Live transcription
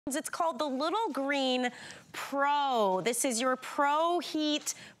It's called the Little Green Pro. This is your Pro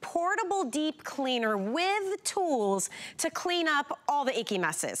Heat portable deep cleaner with tools to clean up all the icky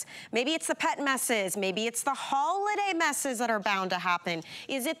messes. Maybe it's the pet messes, maybe it's the holiday messes that are bound to happen.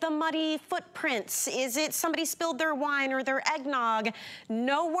 Is it the muddy footprints? Is it somebody spilled their wine or their eggnog?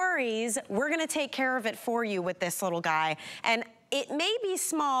 No worries, we're gonna take care of it for you with this little guy. And it may be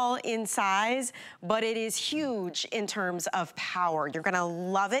small in size, but it is huge in terms of power. You're gonna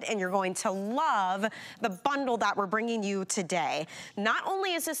love it, and you're going to love the bundle that we're bringing you today. Not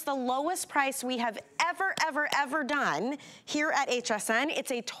only is this the lowest price we have ever done here at HSN,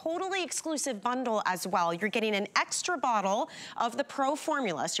 it's a totally exclusive bundle as well. You're getting an extra bottle of the Pro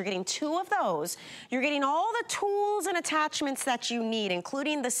formula, so you're getting 2 of those. You're getting all the tools and attachments that you need,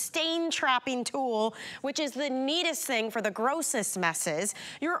 including the stain trapping tool, which is the neatest thing for the grossest messes.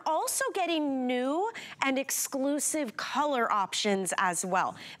 You're also getting new and exclusive color options as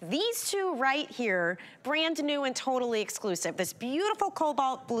well. These 2 right here, brand new and totally exclusive. This beautiful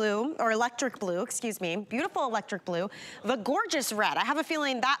cobalt blue, or electric blue, excuse me, beautiful electric blue. The gorgeous red. I have a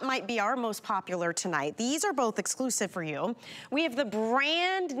feeling that might be our most popular tonight. These are both exclusive for you. We have the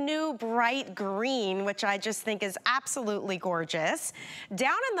brand new bright green, which I just think is absolutely gorgeous.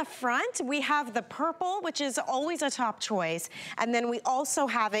 Down in the front, we have the purple, which is always a top choice. And then we also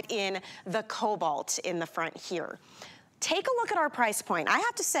have it in the cobalt in the front here. Take a look at our price point. I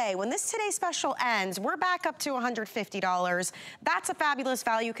have to say, when this Today Special ends, we're back up to $150. That's a fabulous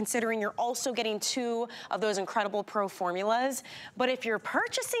value considering you're also getting 2 of those incredible Pro formulas. But if you're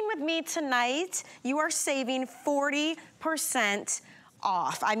purchasing with me tonight, you are saving 40%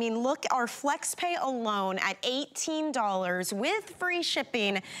 off. I mean, look, our FlexPay alone at $18 with free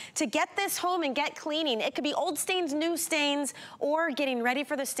shipping to get this home and get cleaning. It could be old stains, new stains, or getting ready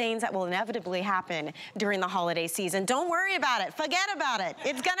for the stains that will inevitably happen during the holiday season. Don't worry about it. Forget about it.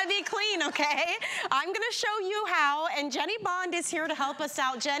 It's gonna be clean, okay? I'm gonna show you how, and Jenny Bond is here to help us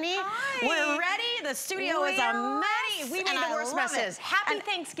out. Jenny, hi. We're ready. The studio is a mess. We made the worst messes. Happy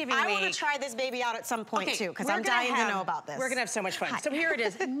Thanksgiving week. I want to try this baby out at some point too, because I'm dying to know about this. We're gonna have so much fun. So here it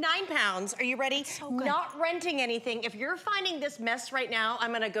is, 9 pounds. Are you ready? So good. Not renting anything. If you're finding this mess right now,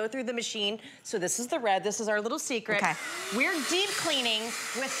 I'm gonna go through the machine. So this is the red. This is our little secret. Okay. We're deep cleaning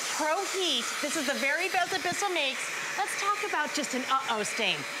with Pro Heat. This is the very best that Bissell makes. Let's talk about just an uh-oh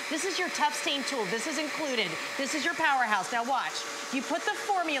stain. This is your tough stain tool. This is included. This is your powerhouse. Now watch. You put the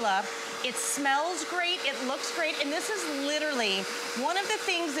formula. It smells great, it looks great, and this is literally one of the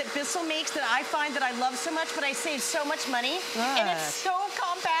things that Bissell makes that I find that I love so much, but I save so much money. And it's so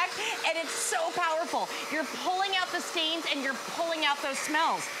compact, and it's so powerful. You're pulling out the stains, and you're pulling out those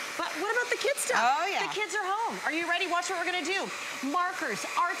smells. But what about the kids stuff? Oh, yeah. The kids are home. Are you ready? Watch what we're gonna do. Markers,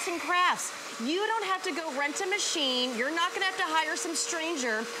 arts and crafts. You don't have to go rent a machine. You're not gonna have to hire some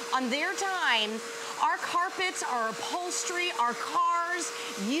stranger on their time. Our carpets, our upholstery, our cars,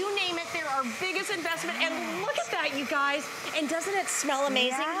 you name it, they're our biggest investment. And look at that, you guys. And doesn't it smell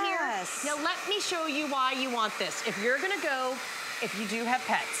amazing here? Now let me show you why you want this. If you're gonna go, if you do have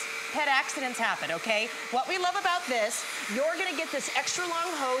pets, pet accidents happen, okay? What we love about this, you're gonna get this extra long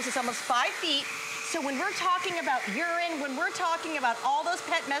hose. It's almost 5 feet. So when we're talking about urine, when we're talking about all those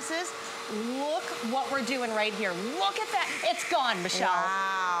pet messes, look what we're doing right here. Look at that. It's gone, Michelle.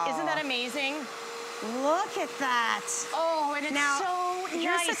 Wow. Isn't that amazing? Look at that. Oh, and it's so nice.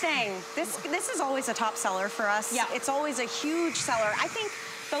 Here's the thing. This is always a top seller for us. Yeah. It's always a huge seller. I think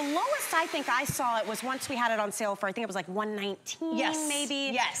the lowest I think I saw it was once we had it on sale for, I think it was like $119,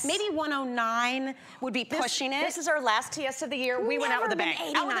 maybe. Yes. Maybe $109 would be pushing it. This is our last TS of the year. We went out with a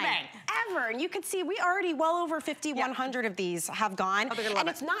bang. Out with a bang. Ever. And you can see we already well over 5,100 of these have gone. Oh, they're gonna love and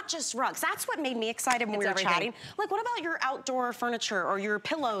it. it's not just rugs. That's what made me excited when we were chatting. Like, what about your outdoor furniture or your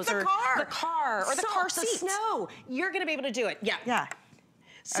pillows or the car or the car seat? The snow. You're gonna be able to do it. Yeah. Yeah.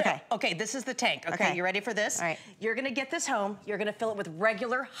 So, okay, this is the tank. Okay, you ready for this? All right. You're gonna get this home. You're gonna fill it with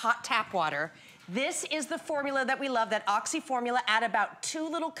regular hot tap water. This is the formula that we love, that Oxy formula. Add about 2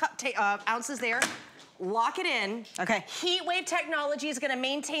 little ounces there. Lock it in. Okay. Heat wave technology is gonna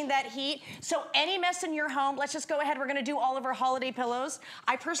maintain that heat. So any mess in your home, let's just go ahead. We're gonna do all of our holiday pillows.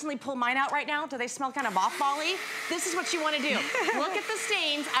 I personally pull mine out right now. Do they smell kind of mothball-y? This is what you wanna do. Look at the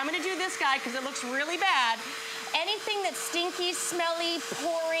stains. I'm gonna do this guy because it looks really bad. Anything that's stinky, smelly,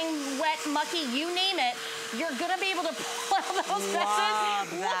 pouring, wet, mucky, you name it, you're gonna be able to pull out those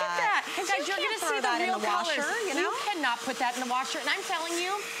messes. Look at that. Because guys, you're gonna see the real colors. You know? You cannot put that in the washer. And I'm telling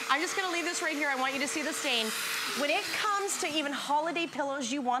you, I'm just gonna leave this right here. I want you to see the stain. When it comes to even holiday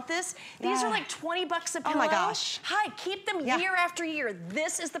pillows, you want this. These are like 20 bucks a pillow. Oh my gosh. Hi, keep them year after year.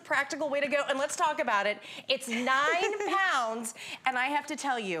 This is the practical way to go. And let's talk about it. It's 9 pounds. And I have to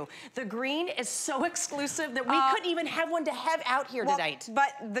tell you, the green is so exclusive that we couldn't even have one to have out here tonight.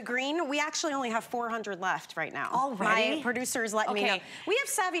 But the green, we actually only have 400 left right now. Already? My producer's letting me know. We have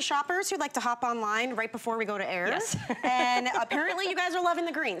savvy shoppers who like to hop online right before we go to air. Yes. And apparently you guys are loving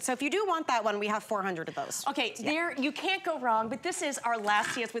the green. So if you do want that one, we have 400 of those. Okay, there, you can't go wrong, but this is our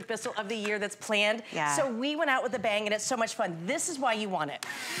last CS with Bissell of the year that's planned. So we went out with a bang and it's so much fun. This is why you want it.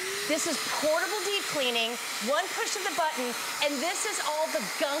 This is portable deep cleaning, one push of the button, and this is all the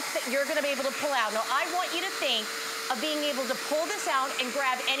gunk that you're gonna be able to pull out. Now, I want you to think of being able to pull this out and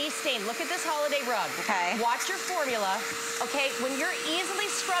grab any stain. Look at this holiday rug. Watch your formula. Okay, when you're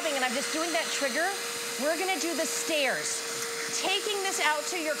easily scrubbing, and I'm just doing that trigger, we're gonna do the stairs. Taking this out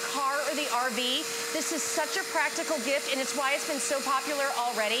to your car or the RV, this is such a practical gift, and it's why it's been so popular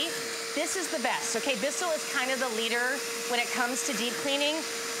already. This is the best, okay? Bissell is kind of the leader when it comes to deep cleaning.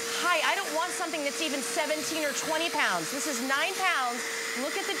 Hi, I don't want something that's even 17 or 20 pounds. This is 9 pounds.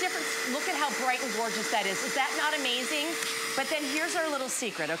 Look at the difference. Look at how bright and gorgeous that is. Is that not amazing? But then here's our little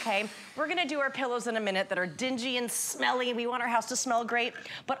secret, okay? We're gonna do our pillows in a minute that are dingy and smelly. We want our house to smell great,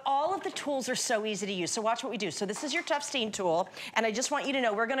 but all of the tools are so easy to use. So watch what we do. So this is your tough stain tool, and I just want you to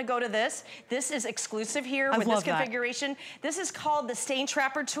know we're gonna go to this. This is exclusive here with this configuration. This is called the Stain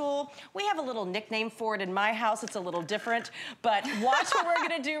Trapper tool. We have a little nickname for it in my house. It's a little different, but watch what we're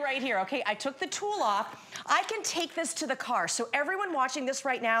gonna do right here, okay? I took the tool off. I can take this to the car. So everyone watching this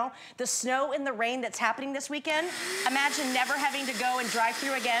right now, the snow and the rain that's happening this weekend, imagine never having to go and drive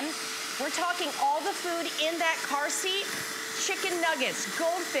through again. We're talking all the food in that car seat, chicken nuggets,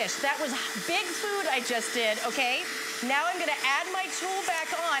 goldfish. That was big food I just did, okay? Now I'm gonna add my tool back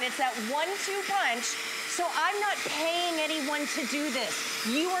on. It's that 1-2 punch. So I'm not paying anyone to do this.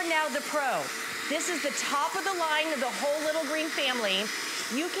 You are now the pro. This is the top of the line of the whole Little Green family.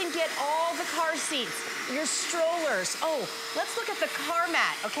 You can get all the car seats, your strollers. Oh, let's look at the car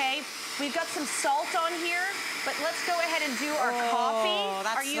mat, okay? We've got some salt on here, but let's go ahead and do our coffee.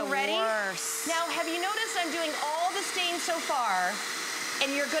 Are you ready? Now, have you noticed I'm doing all the stains so far,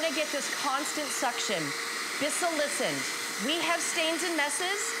 and you're gonna get this constant suction. Bissell listened. We have stains and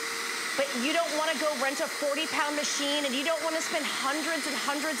messes, but you don't wanna go rent a 40-pound machine, and you don't wanna spend hundreds and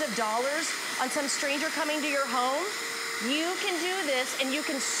hundreds of dollars on some stranger coming to your home. You can do this, and you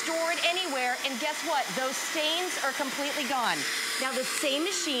can store it anywhere, and guess what? Those stains are completely gone. Now, the same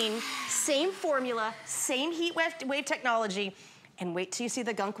machine, same formula, same heat wave technology, and wait till you see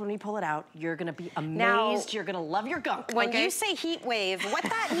the gunk when we pull it out. You're gonna be amazed. Now, you're gonna love your gunk. When you say heat wave, what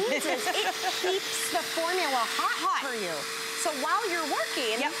that means is it keeps the formula hot for you. So while you're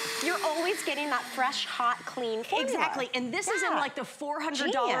working, you're always getting that fresh, hot, clean formula. Exactly, and this is in like the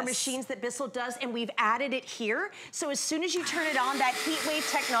 $400 machines that Bissell does, and we've added it here. So as soon as you turn it on, that heat wave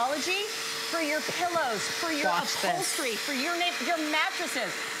technology, for your pillows, for your upholstery, for your mattresses.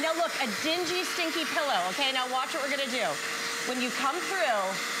 Now look, a dingy, stinky pillow, okay? Now watch what we're gonna do. When you come through,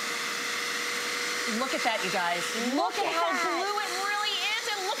 look at that, you guys. Look at how blue it really is,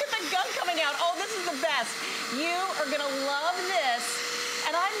 and look at the gunk coming out. Oh, this is the best. You are gonna love this.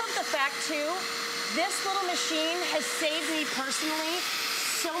 And I love the fact too, this little machine has saved me personally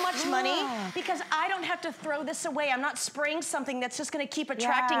so much money because I don't have to throw this away. I'm not spraying something that's just gonna keep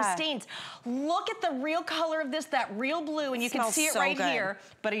attracting stains. Look at the real color of this, that real blue, and you can see it right here.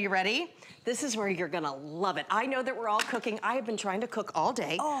 But are you ready? This is where you're gonna love it. I know that we're all cooking. I have been trying to cook all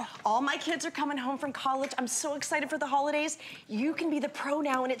day. All my kids are coming home from college. I'm so excited for the holidays. You can be the pro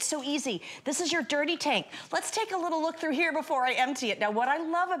now, and it's so easy. This is your dirty tank. Let's take a little look through here before I empty it. Now, what I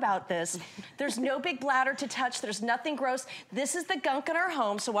love about this, there's no big bladder to touch. There's nothing gross. This is the gunk in our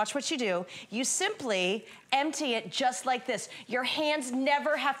home, so watch what you do. You simply empty it just like this. Your hands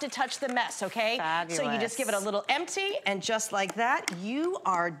never have to touch the mess, okay? Fabulous. So you just give it a little empty, and just like that, you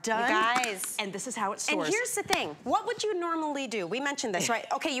are done. You guys. And this is how it stores. And here's the thing. What would you normally do? We mentioned this, right?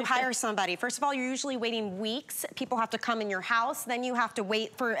 Okay, you hire somebody. First of all, you're usually waiting weeks. People have to come in your house. Then you have to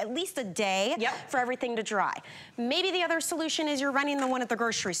wait for at least a day for everything to dry. Maybe the other solution is you're renting the one at the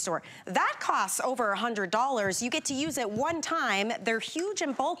grocery store. That costs over $100. You get to use it one time. They're huge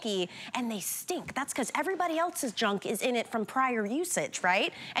and bulky, and they stink. That's because everybody else's junk is in it from prior usage,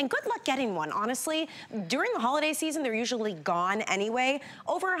 right? And good luck getting one, honestly. During the holiday season, they're usually gone anyway.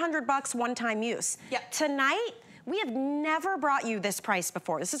 Over $100 one-time use. Tonight, We have never brought you this price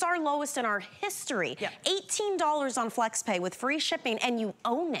before. This is our lowest in our history. Yep. $18 on FlexPay with free shipping, and you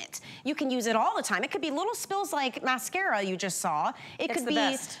own it. You can use it all the time. It could be little spills like mascara you just saw. It could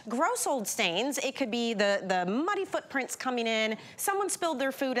be gross old stains. It could be the muddy footprints coming in. Someone spilled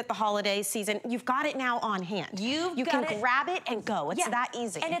their food at the holiday season. You've got it now on hand. You can grab it and go. It's that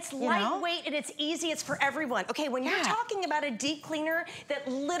easy. And it's lightweight and it's easy. It's for everyone. Okay, when you're talking about a deep cleaner that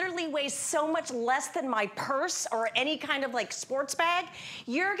literally weighs so much less than my purse or any kind of like sports bag,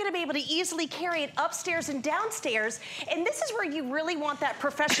 you're gonna be able to easily carry it upstairs and downstairs. And this is where you really want that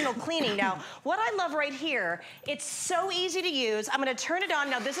professional cleaning. Now, what I love right here, it's so easy to use. I'm gonna turn it on.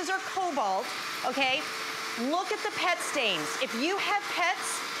 Now, this is our cobalt, okay? Look at the pet stains. If you have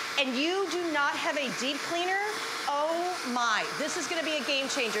pets and you do not have a deep cleaner, oh my, this is gonna be a game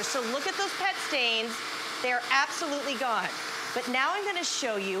changer. So look at those pet stains. They're absolutely gone. But now I'm gonna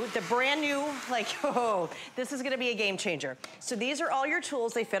show you the brand new, like, oh, this is gonna be a game changer. So these are all your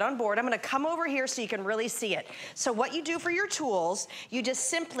tools, they fit on board. I'm gonna come over here so you can really see it. So what you do for your tools, you just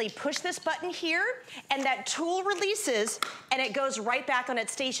simply push this button here, and that tool releases, and it goes right back on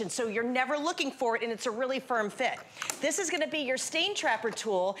its station. So you're never looking for it, and it's a really firm fit. This is gonna be your stain trapper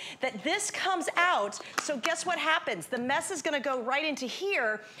tool, that this comes out, so guess what happens? The mess is gonna go right into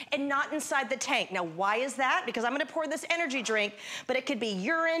here and not inside the tank. Now, why is that? Because I'm gonna pour this energy drink, but it could be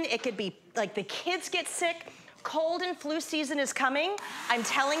urine, it could be like the kids get sick. Cold and flu season is coming. I'm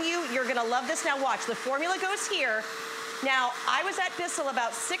telling you, you're gonna love this. Now watch, the formula goes here. Now, I was at Bissell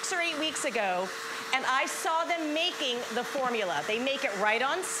about 6 or 8 weeks ago, and I saw them making the formula. They make it right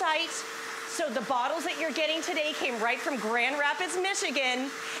on site. So the bottles that you're getting today came right from Grand Rapids,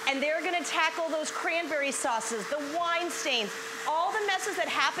 Michigan, and they're gonna tackle those cranberry sauces, the wine stains, all the messes that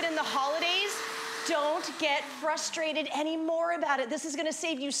happen in the holidays. Don't get frustrated anymore about it. This is gonna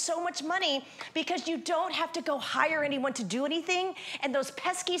save you so much money because you don't have to go hire anyone to do anything, and those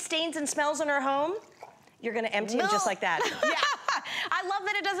pesky stains and smells in our home, you're gonna empty them just like that. Yeah. I love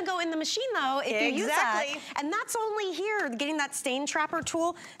that it doesn't go in the machine though, if you use that. And that's only here, getting that stain trapper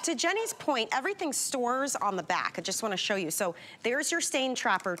tool. To Jenny's point, everything stores on the back. I just wanna show you. So there's your stain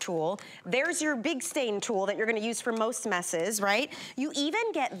trapper tool. There's your big stain tool that you're gonna use for most messes, right? You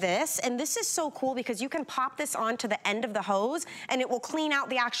even get this, and this is so cool because you can pop this onto the end of the hose and it will clean out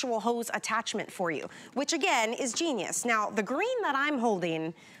the actual hose attachment for you, which again is genius. Now, the green that I'm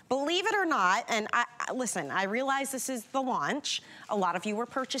holding, believe it or not, and listen, I realize this is the launch. A lot of you were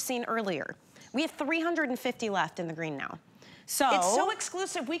purchasing earlier. We have 350 left in the green now. So it's so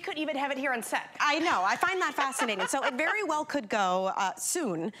exclusive, we couldn't even have it here on set. I know, I find that fascinating. So it very well could go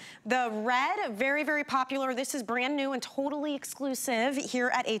soon. The red, very, very popular. This is brand new and totally exclusive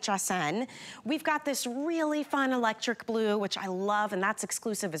here at HSN. We've got this really fun electric blue, which I love, and that's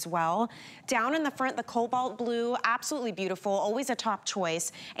exclusive as well. Down in the front, the cobalt blue, absolutely beautiful, always a top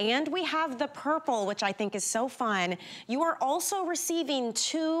choice. And we have the purple, which I think is so fun. You are also receiving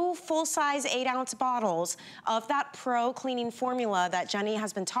 2 full-size 8-ounce bottles of that Pro Cleaning formula that Jenny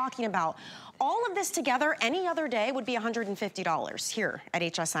has been talking about. All of this together any other day would be $150 here at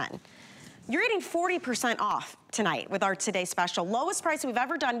HSN. You're getting 40% off tonight with our Today Special. Lowest price we've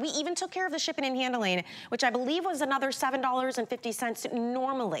ever done. We even took care of the shipping and handling, which I believe was another $7.50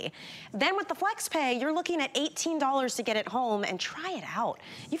 normally. Then with the FlexPay, you're looking at $18 to get it home and try it out.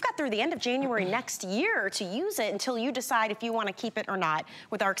 You've got through the end of January next year to use it until you decide if you want to keep it or not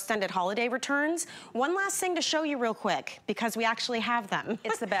with our extended holiday returns. One last thing to show you real quick, because we actually have them.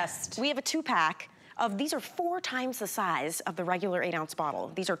 It's the best. We have a 2-pack. These are 4 times the size of the regular 8-ounce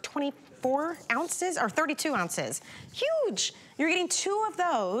bottle. These are 24 ounces or 32 ounces. Huge. You're getting 2 of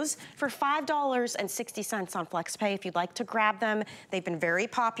those for $5.60 on FlexPay if you'd like to grab them. They've been very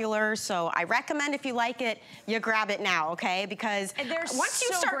popular, so I recommend if you like it, you grab it now, okay? Because once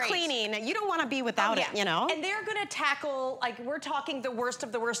you start cleaning, you don't want to be without it, you know? And they're gonna tackle, like, we're talking the worst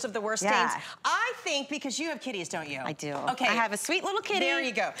of the worst of the worst stains. I think, because you have kitties, don't you? I do. Okay. I have a sweet little kitty. There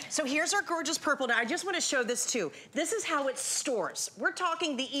you go. So here's our gorgeous purple. Now, I just want to show this too. This is how it stores. We're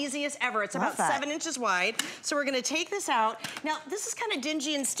talking the easiest ever. It's about 7 inches wide. So we're gonna take this out. Now, this is kind of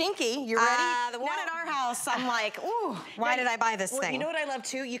dingy and stinky. You ready? The one at our house, I'm like, ooh, why did I buy this thing? You know what I love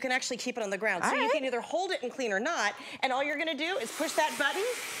too? You can actually keep it on the ground. So you can either hold it and clean or not. And all you're gonna do is push that button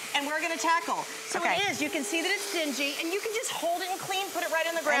and we're gonna tackle. So it is, you can see that it's dingy and you can just hold it and clean, put it right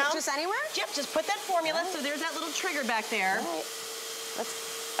on the ground. And just anywhere? Yep, just put that formula. So there's that little trigger back there.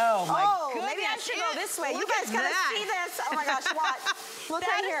 Oh my goodness. Maybe I should go this way. You guys gotta see this. Oh my gosh, watch. Look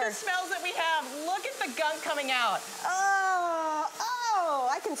right here. That is the smells that we have. Look at the gunk coming out. Oh,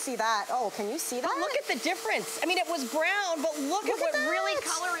 I can see that. Oh, can you see that? But look at the difference. I mean, it was brown, but look at what really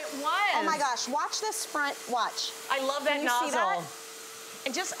color it was. Oh my gosh. gosh, watch this front, watch. I love that nozzle. See that?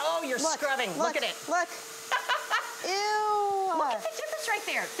 And just, oh, you're scrubbing. Look at it. Look. Ew. Look at the difference right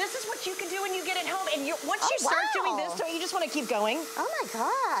there. This is what you can do when you get it home. And once you start doing this, don't you just want to keep going? Oh my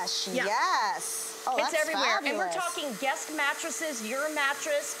gosh, yes. Oh, it's everywhere. Fabulous. And we're talking guest mattresses, your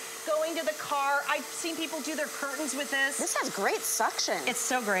mattress, going to the car. I've seen people do their curtains with this. This has great suction. It's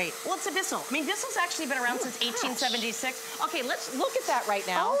so great. Well, it's a Bissell. I mean, Bissell's actually been around since 1876. Okay, let's look at that right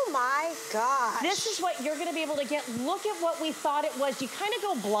now. Oh my gosh. This is what you're gonna be able to get. Look at what we thought it was. You kind of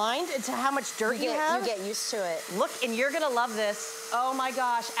go blind into how much dirt you have. You get used to it. Look, and you're gonna love this. Oh my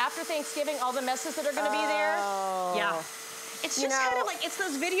gosh. After Thanksgiving, all the messes that are gonna be there. Yeah. It's just kind of like, it's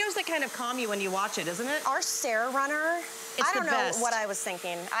those videos that kind of calm you when you watch it, isn't it? Our stair runner, I don't know what I was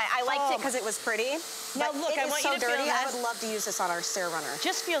thinking. I liked it because it was pretty. Now look, I want you to feel this. I would love to use this on our stair runner.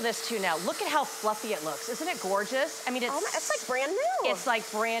 Just feel this too now. Look at how fluffy it looks. Isn't it gorgeous? I mean, it's like brand new. It's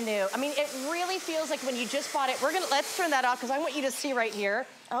like brand new. I mean, it really feels like when you just bought it. Let's turn that off because I want you to see right here.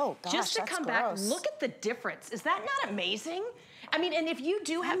 Oh gosh, just to come back, look at the difference. Is that not amazing? I mean, and if you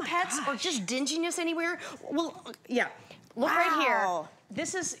do have pets or just dinginess anywhere, well, yeah. Look right here.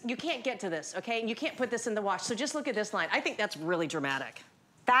 This is, you can't get to this, okay? And you can't put this in the wash. So just look at this line. I think that's really dramatic.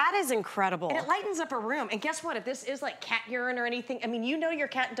 That is incredible. And it lightens up a room. And guess what? If this is like cat urine or anything, I mean, you know your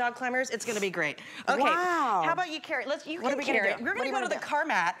cat and dog climbers, it's gonna be great. Okay, how about you carry it? You can carry it. We're gonna go to the car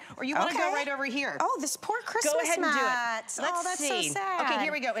mat, or you wanna go right over here. Oh, this poor Christmas mat. Go ahead and do it. Oh, that's so sad. Okay,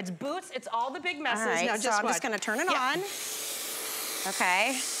 here we go. It's boots, it's all the big messes. All right, now so I'm just gonna turn it on.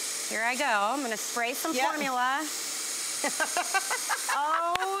 Okay, here I go. I'm gonna spray some formula.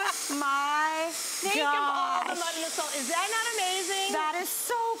 Oh my Think of all the mud and the salt. Is that not amazing? That is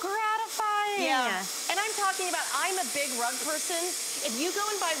so gratifying. Yeah. And I'm talking about, I'm a big rug person. If you go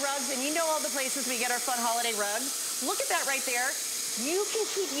and buy rugs and you know all the places we get our fun holiday rugs, look at that right there. You can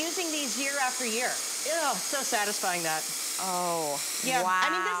keep using these year after year. Oh, so satisfying that. Oh, yeah. Wow. I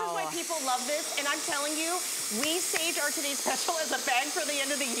mean, this is why people love this. And I'm telling you, we saved our today's special as a bag for the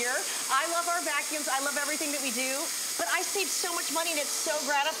end of the year. I love our vacuums. I love everything that we do. But I saved so much money, and it's so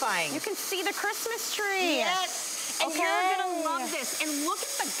gratifying. You can see the Christmas tree. Yes. And you're going to love this. And look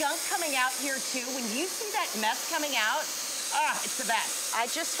at the gunk coming out here, too. When you see that mess coming out, it's the best. I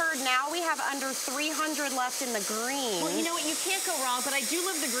just heard now we have under 300 left in the green. Well, you know what? You can't go wrong, but I do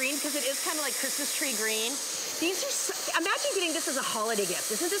love the green because it is kind of like Christmas tree green. These are so, imagine getting this as a holiday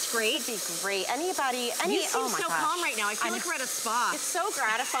gift. Isn't this great? It'd be great. You seem so calm right now. I feel like we're at a spa. It's so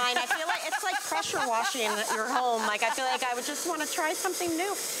gratifying. I feel like it's like pressure washing your home. Like I feel like I would just want to try something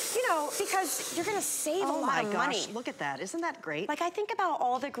new. You know, because you're gonna save a lot of money. Look at that. Isn't that great? Like I think about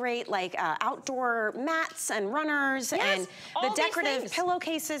all the great like outdoor mats and runners and the decorative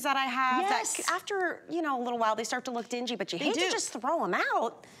pillowcases that I have. That after a little while they start to look dingy, but you hate to just throw them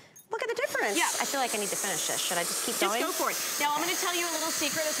out. Look at the difference. Yeah. I feel like I need to finish this. Should I just keep going? Just go for it. Now, I'm going to tell you a little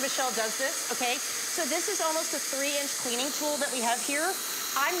secret as Michelle does this, okay? So this is almost a 3-inch cleaning tool that we have here.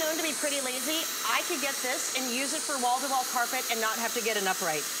 I'm known to be pretty lazy. I could get this and use it for wall-to-wall carpet and not have to get it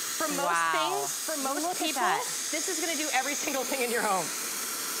upright. For most things, for most people, this is going to do every single thing in your home.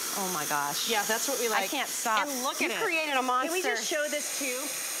 Oh my gosh. Yeah, that's what we like. I can't stop. And look at it. You created a monster. Can we just show this too?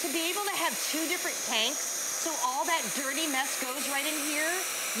 To be able to have 2 different tanks, so all that dirty mess goes right in here.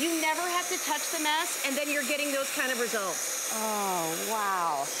 You never have to touch the mess, and then you're getting those kind of results. Oh,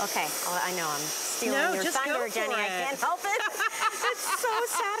 wow. Okay, I know I'm stealing your thunder, Jenny. I can't help it. It's so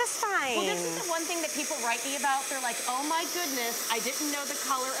satisfying. Well, this is the one thing that people write me about. They're like, oh my goodness, I didn't know the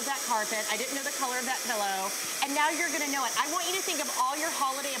color of that carpet. I didn't know the color of that pillow. And now you're gonna know it. I want you to think of all your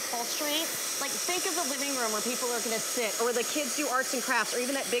holiday upholstery. Like think of the living room where people are gonna sit, or where the kids do arts and crafts, or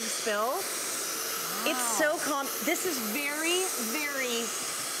even that big spill. It's so calm. This is very, very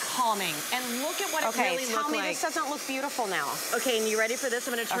calming. And look at what it really looks like. Tell me this doesn't look beautiful now. Okay, and you ready for this?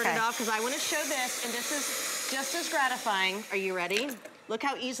 I'm gonna turn it off because I wanna show this, and this is just as gratifying. Are you ready? Look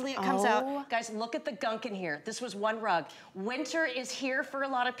how easily it comes out. Guys, look at the gunk in here. This was one rug. Winter is here for a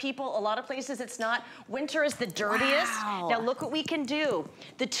lot of people. A lot of places it's not. Winter is the dirtiest. Now look what we can do.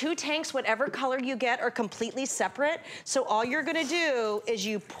 The 2 tanks, whatever color you get, are completely separate. So all you're gonna do is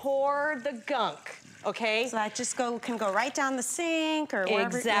you pour the gunk. Okay? So that just can go right down the sink or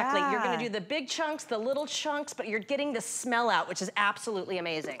wherever. Exactly. You're gonna do the big chunks, the little chunks, but you're getting the smell out, which is absolutely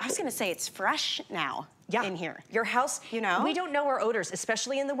amazing. I was gonna say it's fresh now in here. Your house, we don't know our odors,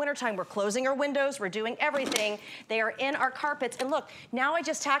 especially in the wintertime. We're closing our windows, we're doing everything. They are in our carpets. And look, now I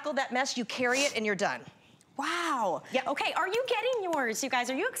just tackled that mess, you carry it and you're done. Wow. Yeah. Okay, are you getting yours, you guys?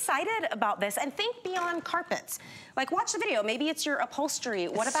 Are you excited about this? And think beyond carpets. Like, watch the video. Maybe it's your upholstery.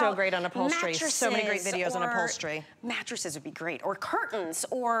 What about so great on upholstery. mattresses? So many great videos on upholstery. Mattresses would be great. Or curtains.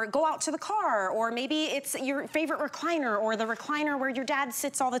 Or go out to the car. Or maybe it's your favorite recliner. Or the recliner where your dad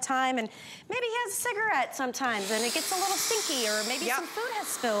sits all the time. And maybe he has a cigarette sometimes and it gets a little stinky. Or maybe some food has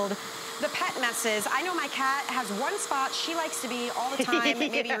spilled. The pet messes. I know my cat has one spot she likes to be all the time.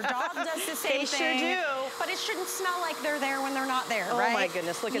 Maybe your dog does the same thing. They sure do. But it shouldn't smell like they're there when they're not there, right? Oh my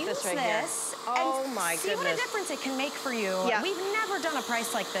goodness, look at this right here. Oh my goodness. See what a difference it can make for you. Yeah. We've never done a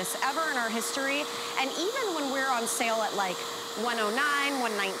price like this ever in our history. And even when we're on sale at like $109,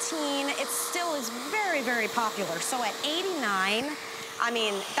 $119, it still is very, very popular. So at $89, I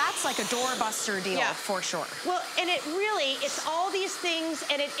mean, that's like a doorbuster deal for sure. Well, and it really, it's all these things,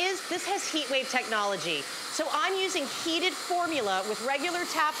 and this has heat wave technology. So I'm using heated formula with regular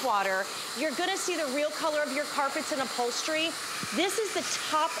tap water. You're gonna see the real color of your carpets and upholstery. This is the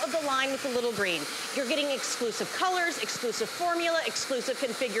top of the line with the little green. You're getting exclusive colors, exclusive formula, exclusive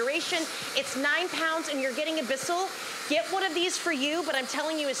configuration. It's 9 pounds and you're getting a Bissell. Get one of these for you, but I'm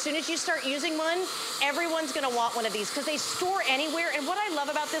telling you, as soon as you start using one, everyone's gonna want one of these because they store anywhere. And what I love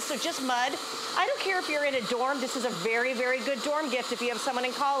about this, so just mud. I don't care if you're in a dorm. This is a very, very good dorm gift if you have someone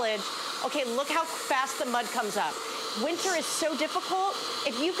in college. Okay, look how fast the mud comes up. Winter is so difficult.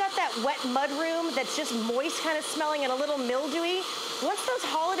 If you've got that wet mud room that's just moist kind of smelling and a little mildewy, once those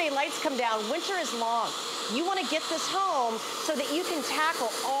holiday lights come down, winter is long. You want to get this home so that you can tackle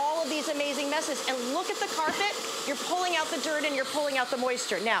all of these amazing messes. And look at the carpet. You're pulling out the dirt and you're pulling out the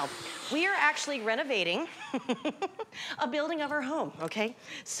moisture. Now, we are actually renovating a building of our home, okay?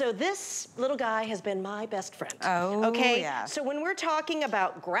 So this little guy has been my best friend. Oh, okay? yeah. So when we're talking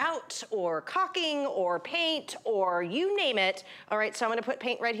about grout or caulking or paint or you name it, all right, so I'm gonna put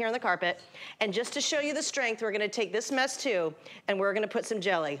paint right here on the carpet. And just to show you the strength, we're gonna take this mess too, and we're gonna put some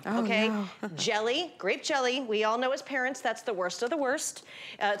jelly, okay? No. Jelly, grape jelly. We all know as parents, that's the worst of the worst.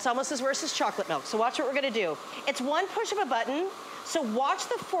 It's almost as worse as chocolate milk. So watch what we're gonna do. It's one push of a button. So watch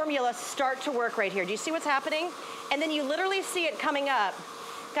the formula start to work right here. Do you see what's happening? And then you literally see it coming up.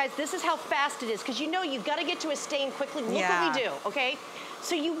 Guys, this is how fast it is, because you know you've got to get to a stain quickly. Look what we do, okay?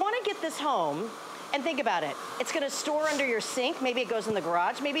 So you want to get this home, and think about it. It's going to store under your sink. Maybe it goes in the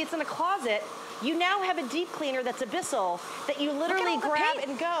garage. Maybe it's in a closet. You now have a deep cleaner that's a Bissell that you literally grab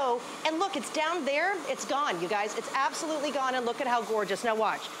and go. And look, it's down there. It's gone, you guys. It's absolutely gone, and look at how gorgeous. Now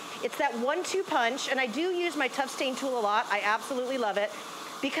watch. It's that 1-2 punch, and I do use my tough stain tool a lot. I absolutely love it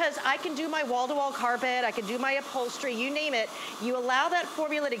because I can do my wall-to-wall carpet, I can do my upholstery, you name it. You allow that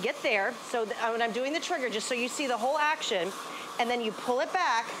formula to get there. So when I'm doing the trigger, just so you see the whole action, and then you pull it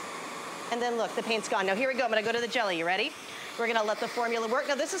back, and then look, the paint's gone. Now here we go, I'm gonna go to the jelly. You ready? We're gonna let the formula work.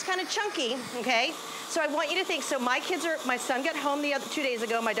 Now this is kind of chunky, okay? So I want you to think, so my son got home 2 days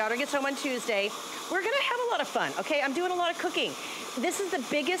ago, my daughter gets home on Tuesday. We're gonna have a lot of fun, okay? I'm doing a lot of cooking. This is the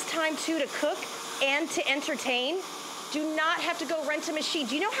biggest time too to cook and to entertain. Do not have to go rent a machine.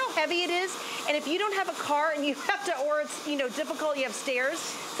 Do you know how heavy it is? And if you don't have a car and you have to, or it's difficult, you have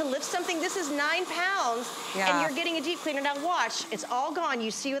stairs to lift something, this is 9 pounds and you're getting a deep cleaner. Now watch, it's all gone.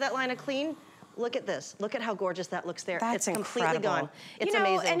 You see that line of clean? Look at this. Look at how gorgeous that looks there. That's it's completely gone. It's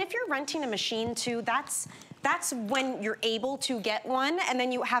amazing. And if you're renting a machine too, that's when you're able to get one, and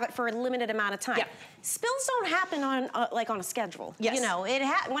then you have it for a limited amount of time. Yeah. Spills don't happen on like on a schedule. Yes. You know,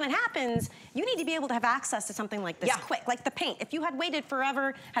 when it happens, you need to be able to have access to something like this quick, like the paint. If you had waited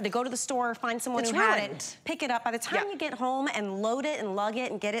forever, had to go to the store, find someone who had it, pick it up. By the time you get home and load it and lug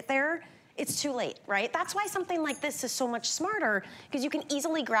it and get it there, it's too late, right? That's why something like this is so much smarter, because you can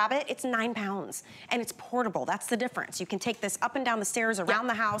easily grab it. It's 9 pounds and it's portable. That's the difference. You can take this up and down the stairs, around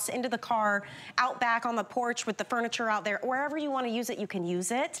the house, into the car, out back on the porch with the furniture out there. Wherever you want to use it, you can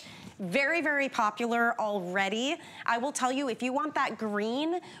use it. Very, very popular already. I will tell you, if you want that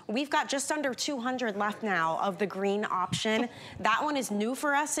green, we've got just under 200 left now of the green option. That one is new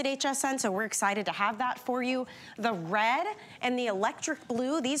for us at HSN, so we're excited to have that for you. The red and the electric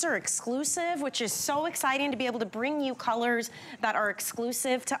blue, these are exclusive, which is so exciting to be able to bring you colors that are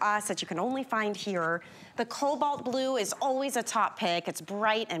exclusive to us that you can only find here. The cobalt blue is always a top pick. It's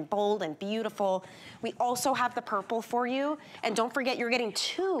bright and bold and beautiful. We also have the purple for you. And don't forget, you're getting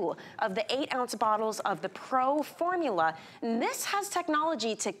 2 of the 8-ounce bottles of the Pro formula. And this has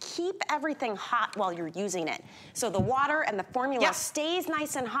technology to keep everything hot while you're using it. So the water and the formula stays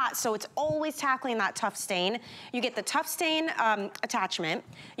nice and hot, so it's always tackling that tough stain. You get the tough stain attachment.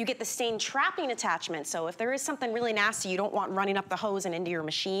 You get the stain trapping attachment. So if there is something really nasty you don't want running up the hose and into your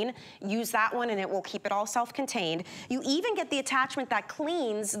machine, use that one and it will keep it all self-contained. You even get the attachment that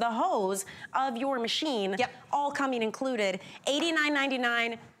cleans the hose of your machine. Yep. All coming included.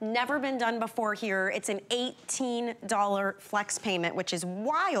 $89.99, never been done before here. It's an $18 flex payment, which is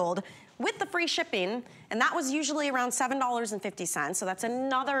wild, with the free shipping, and that was usually around $7.50, so that's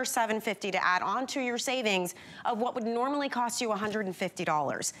another $7.50 to add on to your savings of what would normally cost you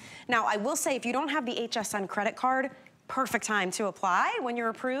 $150. Now, I will say, if you don't have the HSN credit card, perfect time to apply. When you're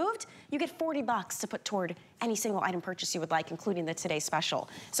approved, you get 40 bucks to put toward any single item purchase you would like, including the Today Special.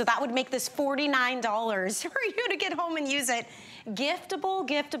 So that would make this $49 for you to get home and use it. Giftable,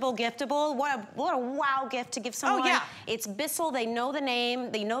 giftable, giftable. What a wow gift to give someone. Oh, yeah. It's Bissell. They know the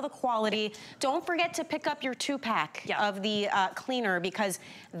name. They know the quality. Don't forget to pick up your 2-pack of the cleaner, because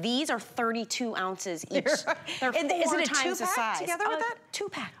these are 32 ounces each. They're 4 times the size. Together with that?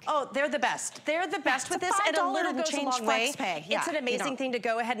 2-pack. Oh, they're the best. They're the best with this, and a little goes a long way. It's an amazing thing to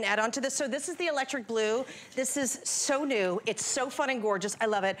go ahead and add on to this. So this is the electric blue. This is so new. It's so fun and gorgeous. I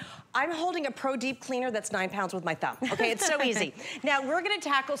love it. I'm holding a Pro Deep Cleaner that's 9 pounds with my thumb. Okay, it's so easy. Now we're gonna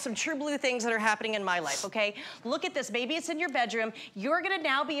tackle some true blue things that are happening in my life, okay? Look at this, maybe it's in your bedroom. You're gonna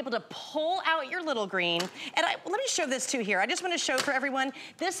now be able to pull out your little green. And let me show this too here. I just wanna show for everyone,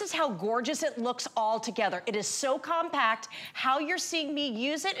 this is how gorgeous it looks all together. It is so compact. How you're seeing me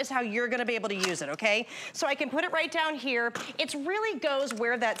use it is how you're gonna be able to use it, okay? So I can put it right down here. It really goes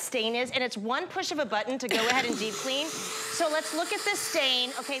where that stain is, and it's one push of a button to go ahead and deep clean. So let's look at this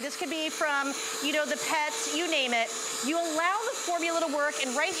stain. Okay, this could be from, you know, the pets, you name it. You allow the formula to work,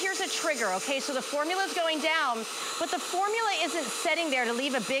 and right here's a trigger, okay? So the formula is going down, but the formula isn't setting there to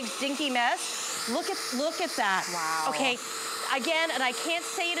leave a big stinky mess. Look at that. Wow. Okay. Again, and I can't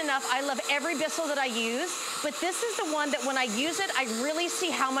say it enough, I love every Bissell that I use, but this is the one that when I use it, I really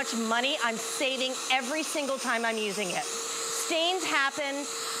see how much money I'm saving every single time I'm using it. Stains happen.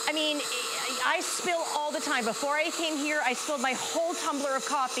 I mean, I spill all the time. Before I came here, I spilled my whole tumbler of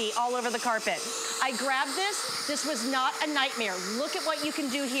coffee all over the carpet. I grabbed this. This was not a nightmare. Look at what you can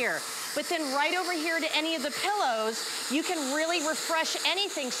do here. But then right over here to any of the pillows, you can really refresh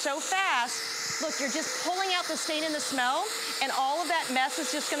anything so fast. Look, you're just pulling out the stain and the smell, and all of that mess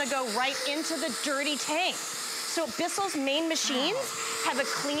is just gonna go right into the dirty tank. So Bissell's main machines have a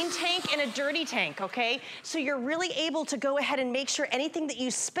clean tank and a dirty tank, okay? So you're really able to go ahead and make sure anything that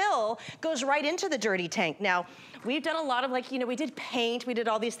you spill goes right into the dirty tank. Now, we've done a lot of, like, you know, we did paint, we did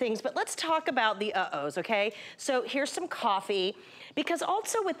all these things, but let's talk about the uh-ohs, okay? So here's some coffee, because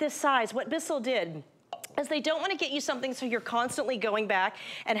also with this size, what Bissell did is they don't want to get you something so you're constantly going back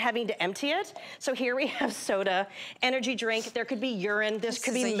and having to empty it. So here we have soda, energy drink, there could be urine, this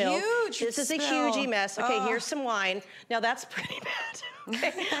could be milk. This is a huge mess. Okay, here's some wine. Now that's pretty bad.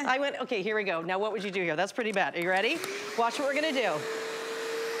 Okay, I went, okay, here we go. Now what would you do here? That's pretty bad. Are you ready? Watch what we're gonna do.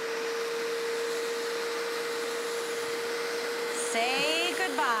 Say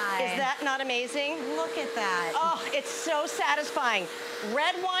goodbye. Is that not amazing? Look at that. Oh, it's so satisfying.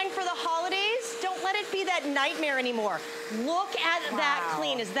 Red wine for the holidays, don't let it be that nightmare anymore. Look at that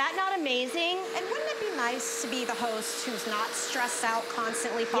clean. Is that not amazing? And wouldn't it be nice to be the host who's not stressed out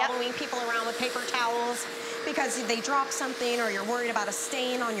constantly following people around with paper towels because they drop something, or you're worried about a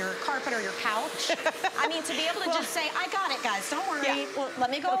stain on your carpet or your couch? I mean, to be able to just say, I got it, guys, don't worry. Yeah. Well,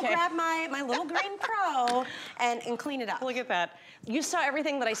 let me go grab my little green Pro and clean it up. Look at that. You saw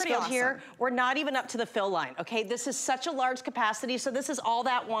everything that I spilled here. We're not even up to the fill line, okay? This is such a large capacity, so this is all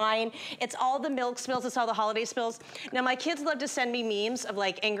that wine. It's all the milk spills, it's all the holiday spills. Now, my kids love to send me memes of,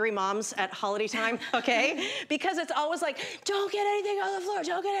 like, angry moms at holiday time, okay? Because it's always like, don't get anything on the floor,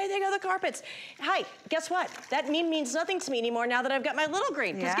 don't get anything on the carpets. Hi, guess what? That meme means nothing to me anymore now that I've got my little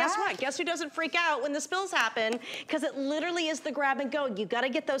green. Because guess what? Guess who doesn't freak out when the spills happen? Because it literally is the grab and go. You gotta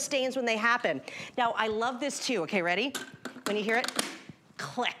get those stains when they happen. Now, I love this too. Okay, ready? When you hear it,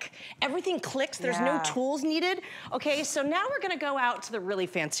 click. Everything clicks, there's no tools needed. Okay, so now we're gonna go out to the really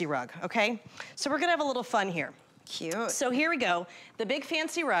fancy rug, okay? So we're gonna have a little fun here. Cute. So here we go, the big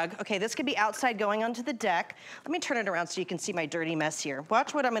fancy rug. Okay, this could be outside going onto the deck. Let me turn it around so you can see my dirty mess here.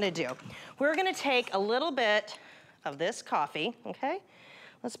 Watch what I'm gonna do. We're gonna take a little bit of this coffee, okay?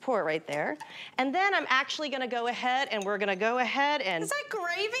 Let's pour it right there. And then I'm actually gonna go ahead and we're gonna go ahead and— Is that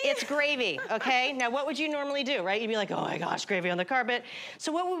gravy? It's gravy, okay? Now what would you normally do, right? You'd be like, oh my gosh, gravy on the carpet.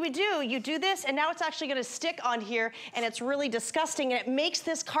 So what would we do? You do this and now it's actually gonna stick on here and it's really disgusting and it makes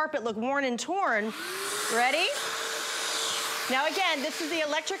this carpet look worn and torn. Ready? Now again, this is the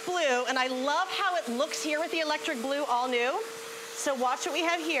electric blue and I love how it looks here with the electric blue all new. So watch what we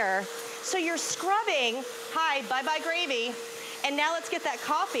have here. So you're scrubbing, hi, bye-bye gravy. And now let's get that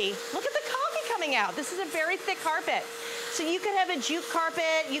coffee. Look at the coffee coming out. This is a very thick carpet. So So you could have a jute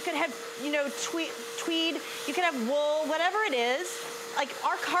carpet, you could have, you know, tweed, you could have wool, whatever it is. Like,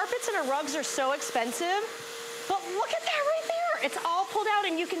 our carpets and our rugs are so expensive, but look at that right there. It's all pulled out,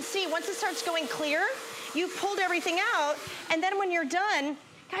 and you can see once it starts going clear, you've pulled everything out, and then when you're done,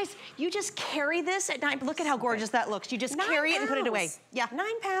 guys, you just carry this at night. Look at how gorgeous that looks. You just carry it and put it away. Yeah. 9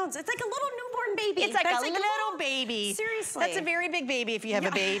 pounds. It's like a little newborn baby. It's like a little baby. Seriously. That's a very big baby if you have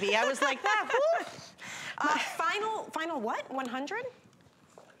a baby. I was like that. Final what? 100?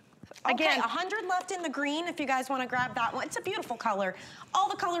 Again, okay, 100 left in the green if you guys want to grab that one. It's a beautiful color. All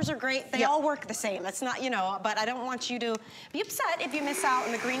the colors are great. They all work the same. That's not, you know, but I don't want you to be upset if you miss out,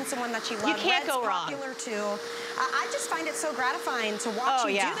 and the green's the one that you love. You can't go wrong. Popular too. I just find it so gratifying to watch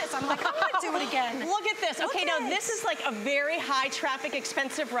you do this. I'm like, I want to do it again. Look at this. Okay, now this is like a very high traffic,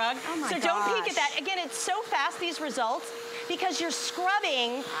 expensive rug. Oh my gosh. Don't peek at that. Again, it's so fast, these results, because you're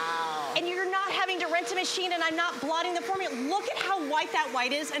scrubbing and you're not having to rent a machine, and I'm not blotting the formula. Look at how white that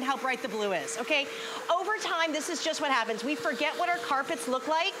white is and how bright the blue is, okay? Over time, this is just what happens. We forget what our carpets look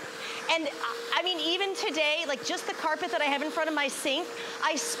like. And I mean, even today, like just the carpet that I have in front of my sink,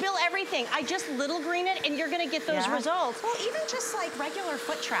 I spill everything. I just little green it, and you're gonna get those results. Well, even just like regular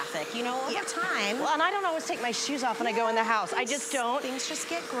foot traffic, you know, over time. Well, and I don't always take my shoes off when I go in the house. I just don't. Things just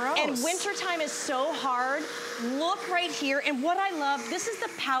get gross. And wintertime is so hard. Look right here, and what I love, this is the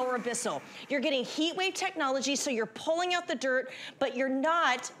power of Bissell. You're getting heat wave technology, so you're pulling out the dirt, but you're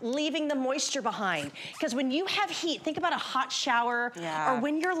not leaving the moisture behind. Because when you have heat, think about a hot shower, or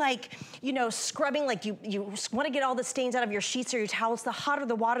when you're like, you know, scrubbing, like you want to get all the stains out of your sheets or your towels, the hotter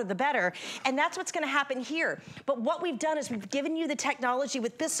the water, the better. And that's what's going to happen here. But what we've done is we've given you the technology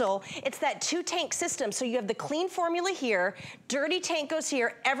with Bissell. It's that 2-tank system. So you have the clean formula here, dirty tank goes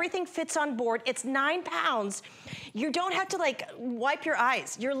here, everything fits on board. It's 9 pounds. You don't have to like wipe your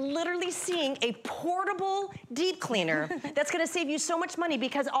eyes. You're literally seeing a portable deep cleaner that's going to save you so much money,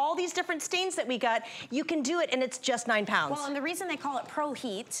 because all these different stains that we got, you can do it, and it's just 9 pounds. Well, and the reason they call it Pro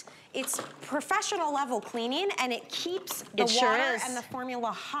Heat, it's professional level cleaning, and it keeps the water and the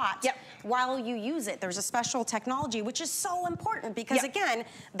formula hot while you use it. There's a special technology, which is so important, because again,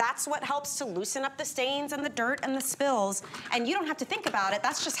 that's what helps to loosen up the stains and the dirt and the spills, and you don't have to think about it.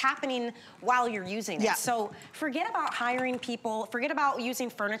 That's just happening while you're using it. So forget about hiring people, forget about using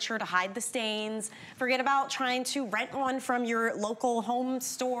furniture to hide the stains, forget about trying to rent one from your local home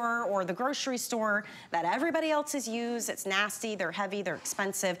store or the grocery store that everybody else has used. It's nasty, they're heavy, they're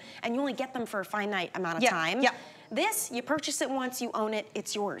expensive, and you only get them for a finite amount of time. This, you purchase it once, you own it,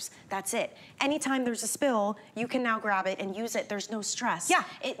 it's yours. That's it. Anytime there's a spill, you can now grab it and use it. There's no stress.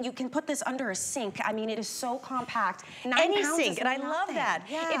 You can put this under a sink. I mean, it is so compact. 9 Any pounds sink, is and I nothing. love that.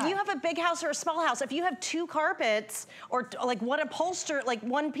 If you have a big house or a small house, if you have 2 carpets or like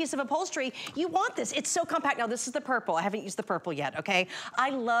one piece of upholstery, you want this. It's so compact. Now, this is the purple. I haven't used the purple yet, okay? I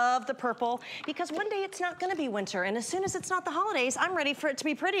love the purple, because one day it's not gonna be winter, and as soon as it's not the holidays, I'm ready for it to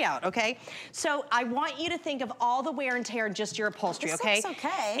be pretty out, okay? So I want you to think of all the wear and tear in just your upholstery, okay? This looks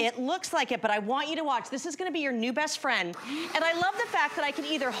okay. It looks like it, but I want you to watch. This is gonna be your new best friend. And I love the fact that I can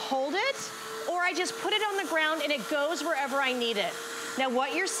either hold it, or I just put it on the ground and it goes wherever I need it. Now,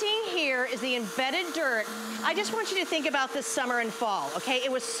 what you're seeing here is the embedded dirt. I just want you to think about this summer and fall, okay?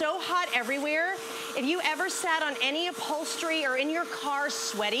 It was so hot everywhere. If you ever sat on any upholstery or in your car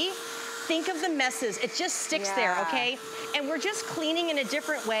sweaty, think of the messes. It just sticks there, okay? And we're just cleaning in a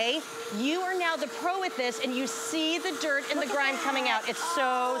different way. You are now the pro with this, and you see the dirt and the grime coming out. It's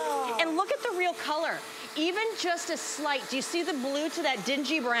so, and look at the real color. Even just a slight, do you see the blue to that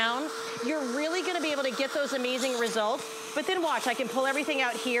dingy brown? You're really gonna be able to get those amazing results. But then watch, I can pull everything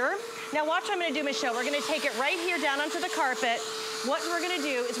out here. Now watch what I'm gonna do, Michelle. We're gonna take it right here down onto the carpet. What we're gonna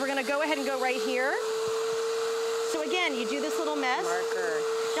do is we're gonna go ahead and go right here. So again, you do this little mess. Marker.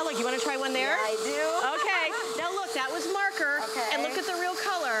 Now look, you wanna try one there? Yeah, I do. Okay, now look, that was marker. And look at the real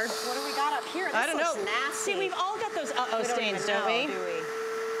color. What do we got up here? This I don't know. Nasty. See, we've all got those stains, don't we? Do we?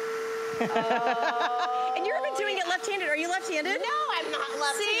 And you've been doing it left-handed. Are you left-handed? No, I'm not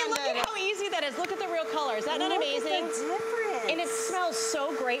left-handed. See, look at how easy that is. Look at the real color. Is that not amazing? Look at the difference. And it smells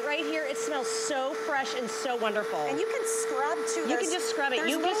so great right here. It smells so fresh and so wonderful. And you can scrub too. You can just scrub it.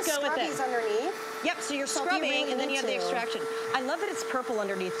 You just go with it. Underneath. Yep, so you're scrubbing and then you have the extraction. I love that it's purple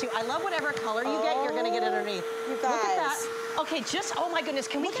underneath too. I love whatever color you get, you're gonna get it underneath. You guys. Look at that. Okay, just, oh my goodness,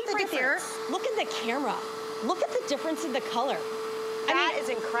 can we keep right there? Look at the camera. Look at the difference in the color. That is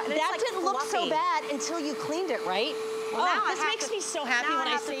incredible. That didn't look so bad until you cleaned it, right? Well, this makes me so happy when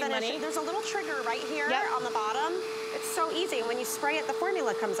I save money. There's a little trigger right here on the bottom. It's so easy. When you spray it, the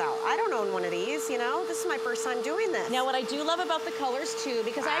formula comes out. I don't own one of these, you know? This is my first time doing this. Now, what I do love about the colors, too,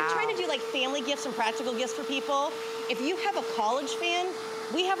 because I try to do, like, family gifts and practical gifts for people. If you have a college fan,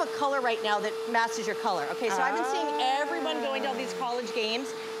 we have a color right now that matches your color. Okay, so I've been seeing everyone going to all these college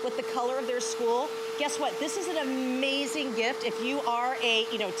games with the color of their school. Guess what? This is an amazing gift if you are a,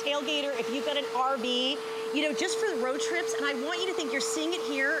 tailgater, if you've got an RV, just for the road trips. And I want you to think you're seeing it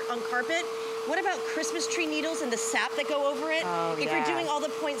here on carpet. What about Christmas tree needles and the sap that go over it? Oh, if you're doing all the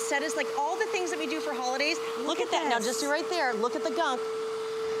poinsettias, like all the things that we do for holidays, look at that. Now, just right there, look at the gunk.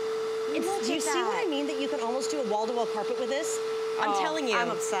 Do you see what I mean? That you can almost do a wall-to-wall carpet with this? I'm telling you. I'm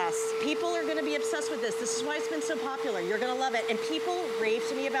obsessed. People are gonna be obsessed with this. This is why it's been so popular. You're gonna love it. And people rave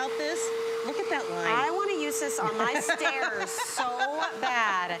to me about this. Look at that line. I wanna use this on my stairs so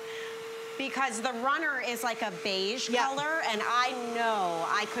bad. Because the runner is like a beige color, and I know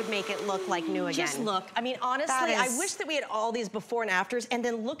I could make it look like new again. Just look. I mean, honestly, I wish that we had all these before and afters, and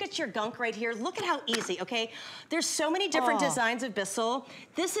then look at your gunk right here. Look at how easy, okay? There's so many different designs of Bissell.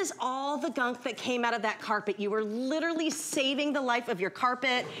 This is all the gunk that came out of that carpet. You were literally saving the life of your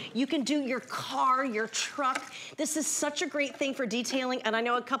carpet. You can do your car, your truck. This is such a great thing for detailing, and I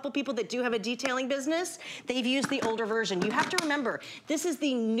know a couple people that do have a detailing business, they've used the older version. You have to remember, this is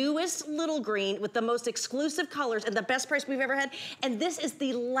the newest little green with the most exclusive colors and the best price we've ever had. And this is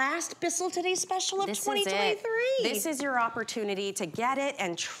the last Bissell Today special of 2023. This is your opportunity to get it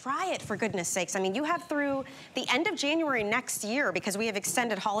and try it, for goodness sakes. I mean, you have through the end of January next year, because we have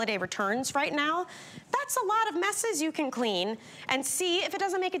extended holiday returns right now. That's a lot of messes you can clean and see if it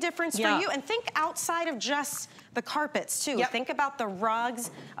doesn't make a difference for you. And think outside of just the carpets too. Think about the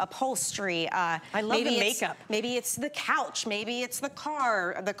rugs, upholstery. I love the makeup. Maybe it's the couch. Maybe it's the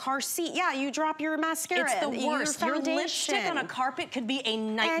car seat. Yeah, you drop your mascara. It's the worst. Your lipstick on a carpet could be a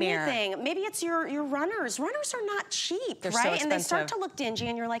nightmare. Anything. Maybe it's your runners. Runners are not cheap, They're right? so expensive. And they start to look dingy,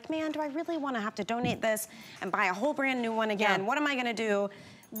 and you're like, man, do I really want to have to donate this and buy a whole brand new one again? What am I going to do?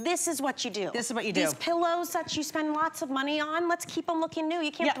 This is what you do. This is what you do. These pillows that you spend lots of money on, let's keep them looking new.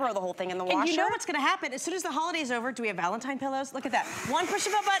 You can't throw the whole thing in the washer. And you know what's gonna happen? As soon as the holiday's over, do we have Valentine pillows? Look at that. One push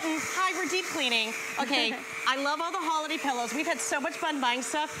of a button. Hi, we're deep cleaning. Okay, I love all the holiday pillows. We've had so much fun buying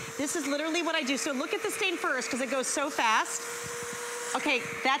stuff. This is literally what I do. So look at the stain first, because it goes so fast. Okay,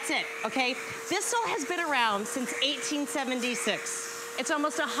 that's it, okay? Bissell has been around since 1876. It's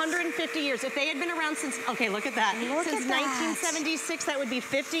almost 150 years. If they had been around since, okay, look at that. Since 1976, that would be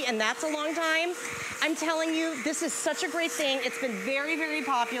 50, and that's a long time. I'm telling you, this is such a great thing. It's been very, very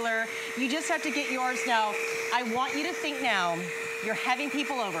popular. You just have to get yours now. I want you to think now, you're having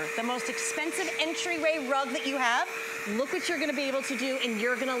people over. The most expensive entryway rug that you have, look what you're gonna be able to do, and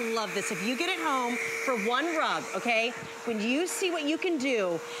you're gonna love this. If you get it home for one rug, okay, when you see what you can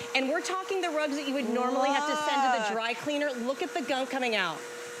do, and we're talking the rugs that you would normally have to send to the dry cleaner, look at the gunk coming out.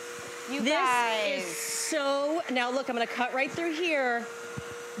 This is so, now look, I'm gonna cut right through here.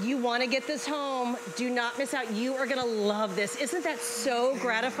 You wanna get this home, do not miss out. You are gonna love this. Isn't that so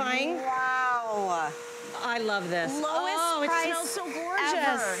gratifying? Wow. I love this. Lowest price it smells so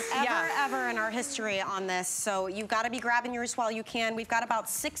gorgeous. Ever in our history on this. So you've got to be grabbing yours while you can. We've got about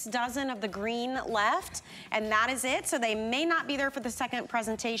 6 dozen of the green left, and that is it. So they may not be there for the second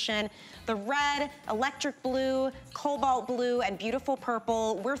presentation. The red, electric blue, cobalt blue, and beautiful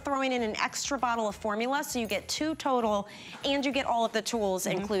purple. We're throwing in an extra bottle of formula, so you get 2 total, and you get all of the tools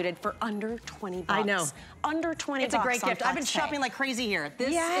included for under 20 bucks. I know. Under 20 bucks. It's a great gift. I've been shopping like crazy here. This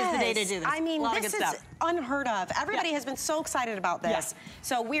is the day to do this. I mean, this is unheard of. Everybody has been so excited about this.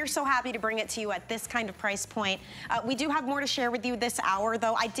 So we're so happy to bring it to you at this kind of price point. We do have more to share with you this hour,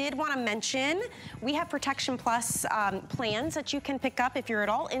 though. I did want to mention we have Protection Plus plans that you can pick up if you're at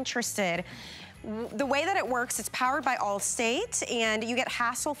all interested. The way that it works, it's powered by Allstate, and you get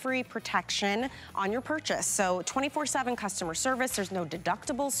hassle-free protection on your purchase. So 24/7 customer service, there's no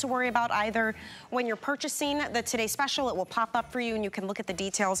deductibles to worry about either. When you're purchasing the Today Special, it will pop up for you and you can look at the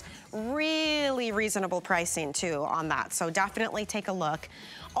details. Really reasonable pricing too on that, so definitely take a look.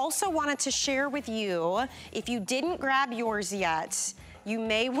 Also wanted to share with you, if you didn't grab yours yet, you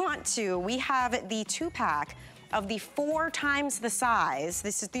may want to. We have the 2-pack of the 4 times the size.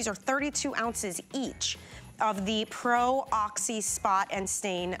 These are 32 ounces each of the Pro Oxy Spot and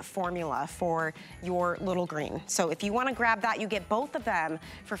Stain formula for your little green. So if you want to grab that, you get both of them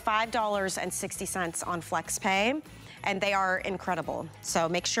for $5.60 on FlexPay, and they are incredible. So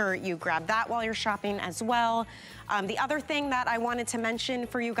make sure you grab that while you're shopping as well. The other thing that I wanted to mention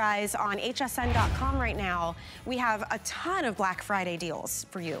for you guys on hsn.com right now, we have a ton of Black Friday deals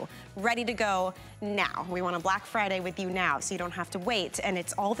for you, ready to go now. We want a Black Friday with you now, so you don't have to wait, and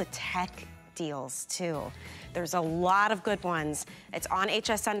it's all the tech deals too. There's a lot of good ones. It's on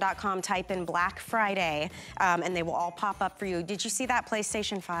hsn.com, type in Black Friday, and they will all pop up for you. Did you see that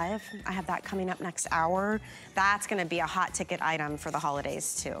PlayStation 5? I have that coming up next hour. That's gonna be a hot ticket item for the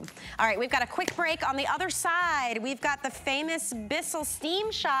holidays too. All right, we've got a quick break. On the other side, we've got the famous Bissell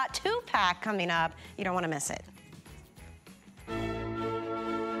Steam Shot 2-pack coming up. You don't wanna miss it.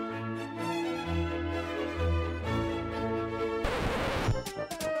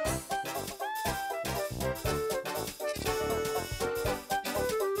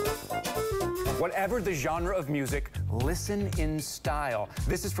 Whatever the genre of music, listen in style.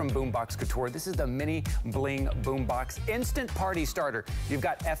 This is from Boombox Couture. This is the mini bling boombox instant party starter. You've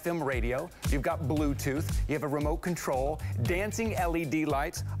got FM radio, you've got Bluetooth, you have a remote control, dancing LED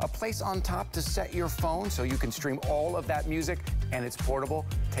lights, a place on top to set your phone so you can stream all of that music, and it's portable.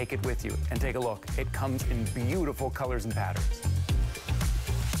 Take it with you and take a look. It comes in beautiful colors and patterns.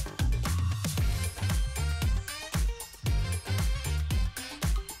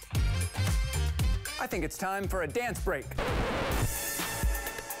 I think it's time for a dance break.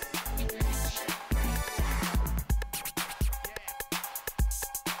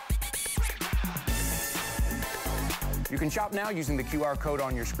 You can shop now using the QR code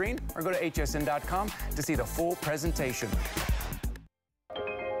on your screen or go to hsn.com to see the full presentation.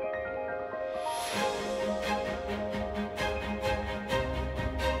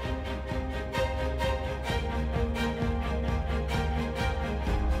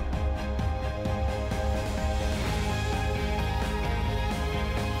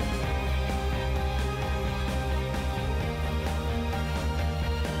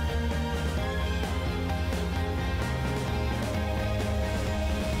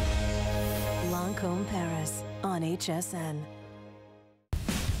 Paris on HSN.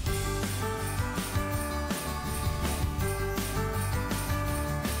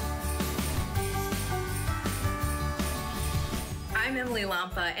 I'm Emily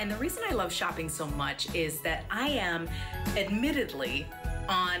Lampa, and the reason I love shopping so much is that I am admittedly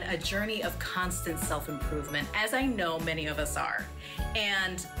on a journey of constant self-improvement, as I know many of us are.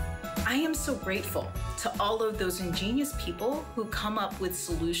 And I am so grateful to all of those ingenious people who come up with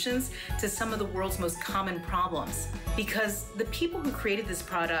solutions to some of the world's most common problems, because the people who created these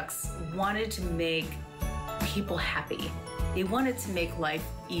products wanted to make people happy. They wanted to make life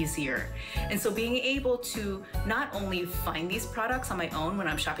easier. And so being able to not only find these products on my own when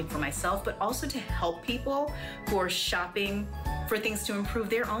I'm shopping for myself, but also to help people who are shopping for things to improve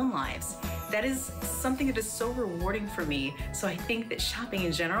their own lives. That is something that is so rewarding for me. So I think that shopping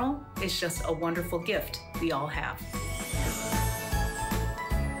in general is just a wonderful gift we all have.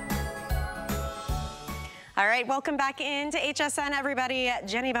 All right, welcome back into HSN, everybody.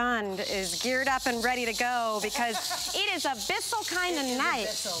 Jenny Bond is geared up and ready to go because it is a Bissell kind of night.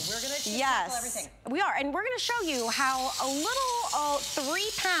 We're gonna yes, everything. We are, and we're gonna show you how a little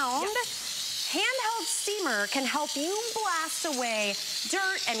 3-pound handheld steamer can help you blast away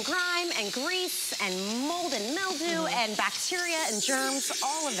dirt and grime and grease and mold and mildew and bacteria and germs,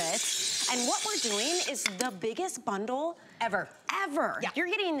 all of it. And what we're doing is the biggest bundle ever. Yeah. You're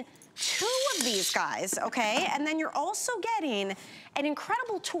getting 2 of these guys, okay? And then you're also getting an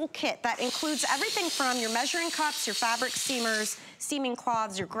incredible tool kit that includes everything from your measuring cups, your fabric steamers, steaming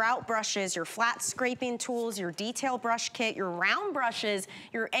cloths, your grout brushes, your flat scraping tools, your detail brush kit, your round brushes,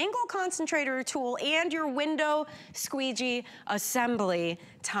 your angle concentrator tool, and your window squeegee assembly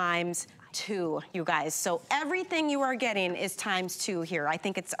times 2, you guys. So everything you are getting is times 2 here. I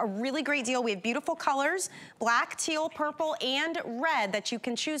think it's a really great deal. We have beautiful colors, black, teal, purple, and red that you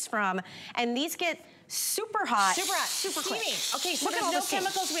can choose from. And these get super hot. Super quick. Okay, so Look at all there's the no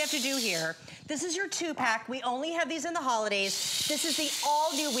chemicals we have to do here. This is your 2-pack. We only have these in the holidays. This is the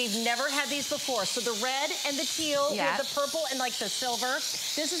all new. We've never had these before. So the red and the teal, with the purple and like the silver.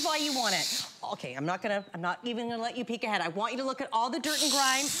 This is why you want it. Okay, I'm not even gonna let you peek ahead. I want you to look at all the dirt and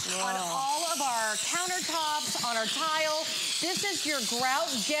grime on all of our countertops, on our tile. This is your grout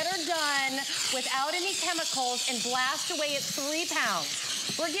getter done without any chemicals and blast away at 3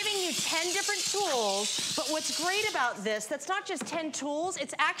 pounds. We're giving you 10 different tools, but what's great about this, that's not just 10 tools,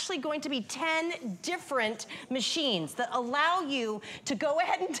 it's actually going to be 10 different machines that allow you to go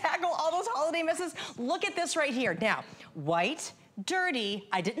ahead and tackle all those holiday messes. Look at this right here. Now, white, dirty,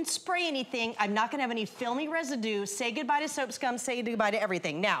 I didn't spray anything, I'm not gonna have any filmy residue, say goodbye to soap scum, say goodbye to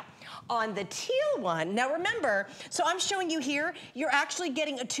everything. Now, On the teal one, now remember, so I'm showing you here, you're actually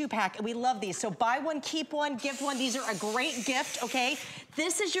getting a 2-pack, and we love these. So buy one, keep one, gift one. These are a great gift, okay?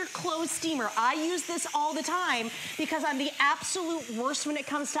 This is your clothes steamer. I use this all the time because I'm the absolute worst when it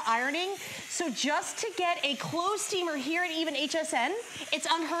comes to ironing. So just to get a clothes steamer here at even HSN, it's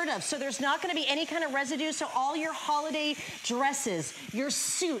unheard of. So there's not gonna be any kind of residue. So all your holiday dresses, your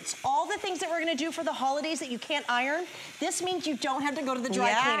suits, all the things that we're gonna do for the holidays that you can't iron, this means you don't have to go to the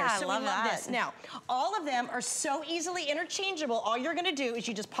dry cleaner. So we love this. Now, all of them are so easily interchangeable. All you're gonna do is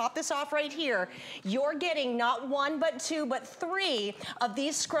you just pop this off right here. You're getting not 1, but 2, but 3 of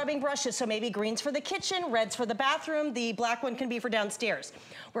these scrubbing brushes. So maybe greens for the kitchen, reds for the bathroom, the black one can be for downstairs.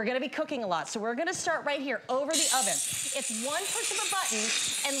 We're gonna be cooking a lot, so we're gonna start right here over the oven. It's one push of a button,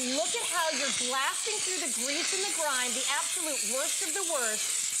 and look at how you're blasting through the grease and the grime, the absolute worst of the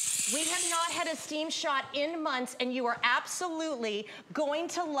worst. We have not had a steam shot in months, and you are absolutely going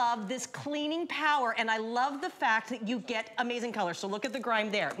to love this cleaning power, and I love the fact that you get amazing color. So look at the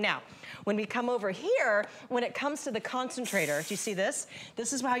grime there. Now, when we come over here, when it comes to the concentrator, do you see this?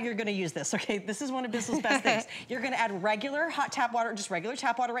 This is how you're gonna use this, okay? This is one of Bissell's best things. You're gonna add regular hot tap water, just regular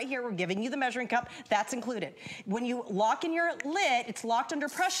tap water right here. We're giving you the measuring cup, that's included. When you lock in your lid, it's locked under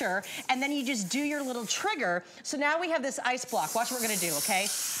pressure, and then you just do your little trigger. So now we have this ice block. Watch what we're gonna do, okay?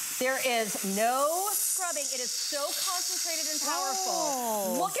 There is no scrubbing. It is so concentrated and powerful.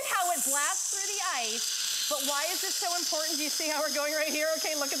 Oh. Look at how it blasts through the ice. But why is this so important? Do you see how we're going right here?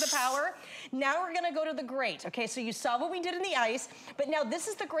 Okay, look at the power. Now we're gonna go to the grate. Okay, so you saw what we did in the ice, but now this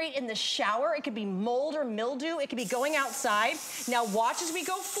is the grate in the shower. It could be mold or mildew. It could be going outside. Now watch as we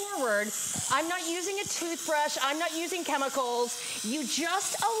go forward. I'm not using a toothbrush. I'm not using chemicals. You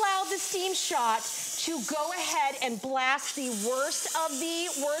just allow the steam shot to go ahead and blast the worst of the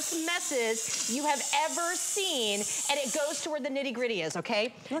worst messes you have ever seen, and it goes to where the nitty-gritty is,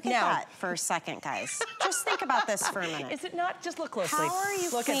 okay? Look at that for a second, guys. Just think about this for a minute. Is it not? Just look closely. How are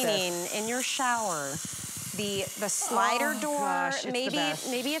you cleaning in your shower? The slider door, gosh, maybe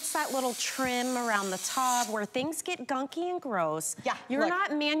it's that little trim around the tub where things get gunky and gross. Yeah, you're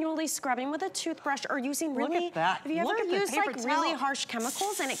not manually scrubbing with a toothbrush or using really. Look at that. Have you ever used like really harsh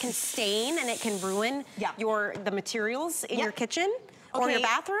chemicals and it can stain and it can ruin the materials in your kitchen or your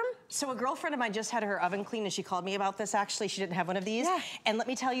bathroom? So a girlfriend of mine just had her oven cleaned and she called me about this actually. She didn't have one of these. Yeah. And let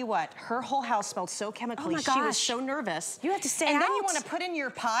me tell you what, her whole house smelled so chemically. Oh my gosh. She was so nervous. You have to stay out. And then you want to put in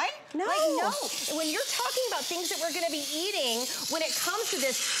your pie? No. Like, no. When you're talking about things that we're going to be eating, when it comes to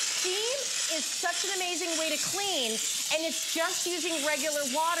this, steam is such an amazing way to clean, and it's just using regular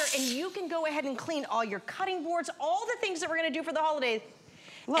water, and you can go ahead and clean all your cutting boards, all the things that we're going to do for the holidays.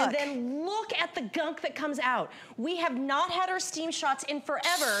 Look. And then look at the gunk that comes out. We have not had our steam shots in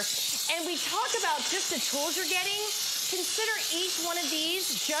forever, and we talk about just the tools you're getting. Consider each one of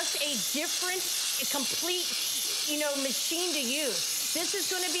these just a different, complete, machine to use. This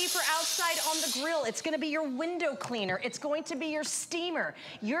is gonna be for outside on the grill. It's gonna be your window cleaner. It's going to be your steamer.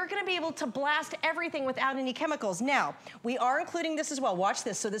 You're gonna be able to blast everything without any chemicals. Now, we are including this as well. Watch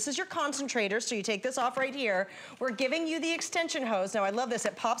this. So this is your concentrator. So you take this off right here. We're giving you the extension hose. Now I love this.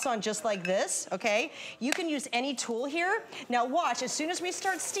 It pops on just like this, okay? You can use any tool here. Now watch, as soon as we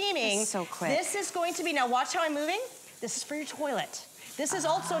start steaming, that's so quick. This is going to be, now watch how I'm moving. This is for your toilet. This is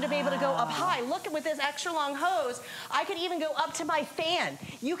also to be able to go up high. Look at with this extra long hose, I could even go up to my fan.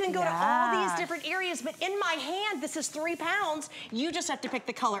 You can go to all these different areas, but in my hand, this is 3 pounds. You just have to pick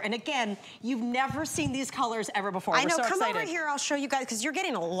the color. And again, you've never seen these colors ever before. I know, so come excited. over here, I'll show you guys, because you're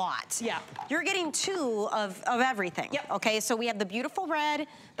getting a lot. Yeah. You're getting 2 of everything. Yep. Okay, so we have the beautiful red,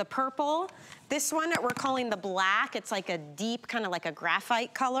 the purple. This one we're calling the black. It's like a deep, kind of like a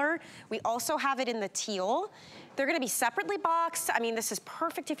graphite color. We also have it in the teal. They're gonna be separately boxed. I mean, this is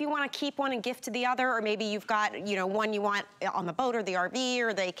perfect if you wanna keep one and gift to the other, or maybe you've got, one you want on the boat or the RV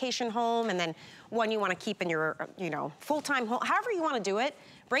or the vacation home, and then one you wanna keep in your, full-time home. However you wanna do it,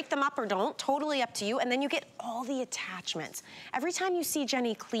 break them up or don't, totally up to you, and then you get all the attachments. Every time you see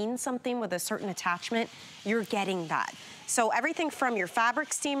Jenny clean something with a certain attachment, you're getting that. So everything from your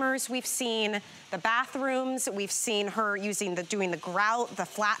fabric steamers, we've seen the bathrooms, we've seen her doing the grout, the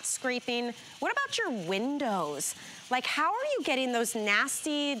flat scraping. What about your windows? Like, how are you getting those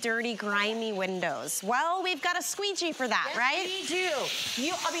nasty, dirty, grimy windows? Well, we've got a squeegee for that, right? We do.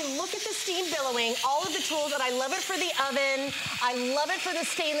 Look at the steam billowing, all of the tools, and I love it for the oven. I love it for the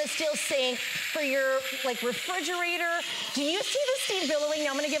stainless steel sink, for your, refrigerator. Do you see the steam billowing? Now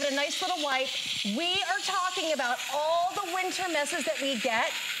I'm gonna give it a nice little wipe. We are talking about all the winter messes that we get.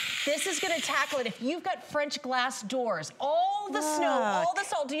 This is gonna tackle it. If you've got French glass doors, all the snow, all the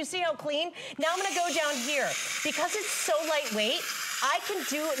salt, do you see how clean? Now I'm gonna go down here. Because it's so lightweight, I can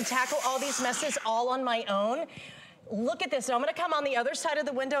do and tackle all these messes all on my own. Look at this. Now I'm gonna come on the other side of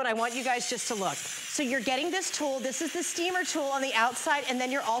the window and I want you guys just to look. So you're getting this tool. This is the steamer tool on the outside, and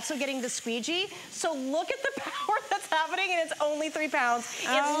then you're also getting the squeegee. So look at the power that's happening, and it's only 3 pounds.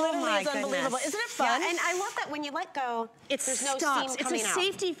 It literally is unbelievable. Isn't it fun? Yeah, and I love that when you let go, there's no steam coming out. It's a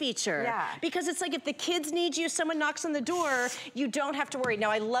safety feature. Yeah. Because it's like if the kids need you, someone knocks on the door, you don't have to worry.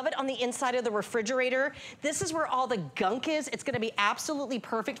 Now I love it on the inside of the refrigerator. This is where all the gunk is. It's gonna be absolutely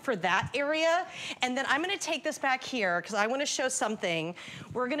perfect for that area. And then I'm gonna take this back here because I want to show something.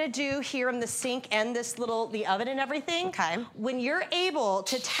 We're gonna do here in the sink and this the oven and everything. Okay. When you're able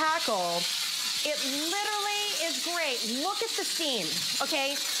to tackle, it literally is great. Look at the steam,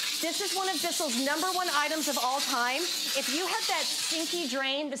 okay? This is one of Bissell's #1 items of all time. If you have that stinky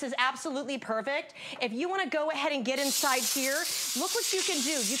drain, this is absolutely perfect. If you wanna go ahead and get inside here, look what you can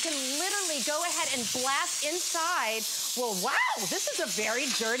do. You can literally go ahead and blast inside. Well, wow, this is a very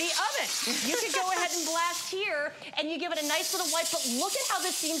dirty oven. You could go ahead and blast here, and you give it a nice little wipe, but look at how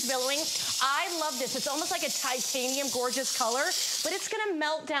this steam's billowing. I love this. It's almost like a titanium gorgeous color, but it's gonna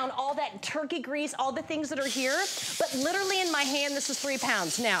melt down all that turkey grease, all the things that are here. But literally in my hand, this is 3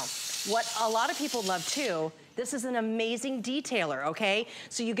 pounds. Now, what a lot of people love too, this is an amazing detailer, okay?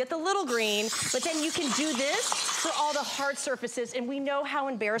 So you get the little green, but then you can do this for all the hard surfaces, and we know how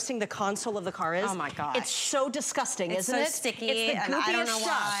embarrassing the console of the car is. Oh my gosh. It's so disgusting, isn't it? It's so sticky, it's the and I don't know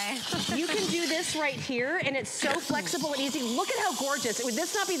stuff. why. You can do this right here, and it's so flexible and easy. Look at how gorgeous. Would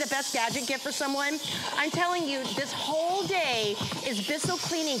this not be the best gadget gift for someone? I'm telling you, this whole day is Bissell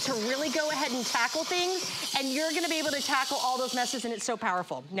cleaning to really go ahead and tackle things, and you're gonna be able to tackle all those messes, and it's so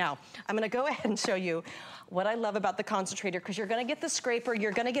powerful. Now, I'm gonna go ahead and show you what I love about the concentrator, because you're gonna get the scraper,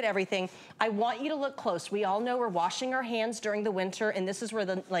 you're gonna get everything. I want you to look close. We all know we're washing our hands during the winter, and this is where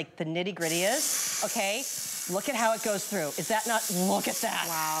the nitty gritty is, okay? Look at how it goes through. Is that not, look at that.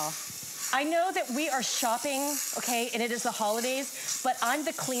 Wow. I know that we are shopping, okay, and it is the holidays, but I'm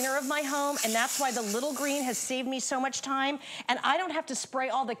the cleaner of my home, and that's why the little green has saved me so much time, and I don't have to spray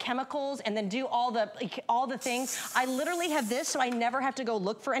all the chemicals and then do all the things. I literally have this, so I never have to go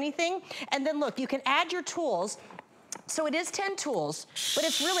look for anything. And then look, you can add your tools. So it is 10 tools, but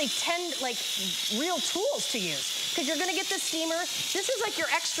it's really 10 real tools to use, because you're gonna get the steamer. This is like your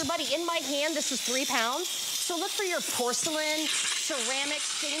extra buddy. In my hand, this is 3 pounds. So look for your porcelain, ceramic,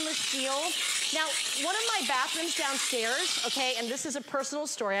 stainless steel. Now, one of my bathrooms downstairs, okay, and this is a personal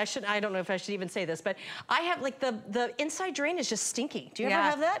story. I don't know if I should even say this, but I have the inside drain is just stinky. Do you ever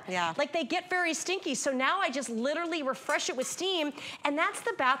have that? Yeah. Like they get very stinky. So now I just literally refresh it with steam, and that's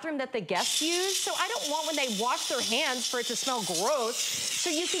the bathroom that the guests use. So I don't want when they wash their hands for it to smell gross. So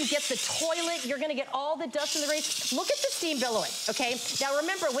you can get the toilet, you're gonna get all the dust and the rays. Look at the steam billowing, okay? Now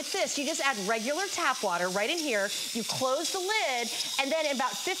remember, with this, you just add regular tap water right in here, you close the lid, and then in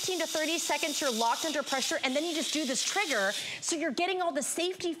about 15 to 30 seconds, you're locked under pressure, and then you just do this trigger. So you're getting all the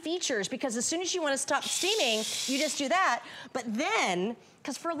safety features, because as soon as you wanna stop steaming, you just do that. But then,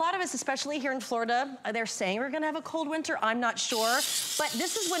 because for a lot of us, especially here in Florida, they're saying we're gonna have a cold winter. I'm not sure. But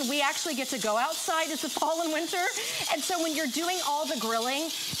this is when we actually get to go outside as the fall and winter. And so when you're doing all the grilling,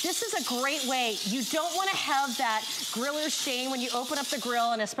 this is a great way. You don't wanna have that griller stain when you open up the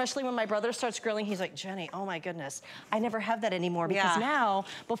grill, and especially when my brother starts grilling, he's like, Jenny, oh my goodness, I never have that anymore, because now,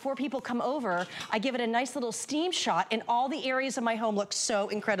 before people come over, I give it a nice little steam shot, and all the areas of my home look so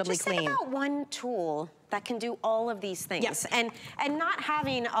incredibly clean. Just think about one tool that can do all of these things. Yes. And not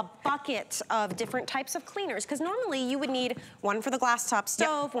having a bucket of different types of cleaners, because normally you would need one for the glass top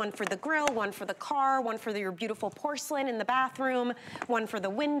stove, one for the grill, one for the car, one for your beautiful porcelain in the bathroom, one for the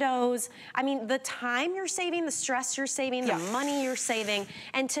windows. I mean, the time you're saving, the stress you're saving, the money you're saving,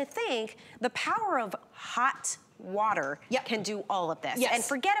 and to think the power of hot water can do all of this. And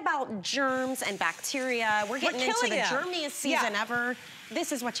forget about germs and bacteria. We're getting into the germiest season ever.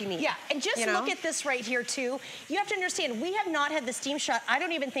 This is what you need. Yeah, and just look at this right here too. You have to understand, we have not had the steam shot, I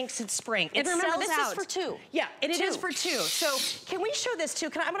don't even think, since spring. It remember, sells this out. is for 2. Yeah, and it is for 2. So can we show this too?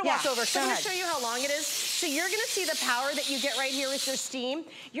 I'm gonna walk over. So I'm gonna show you how long it is. So you're gonna see the power that you get right here with your steam.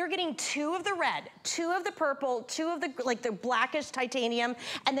 You're getting 2 of the red, 2 of the purple, 2 of the the blackish titanium,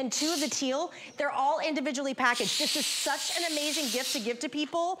 and then 2 of the teal. They're all individually packaged. This is such an amazing gift to give to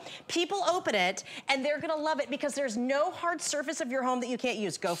people. People open it, and they're gonna love it, because there's no hard surface of your home that you can't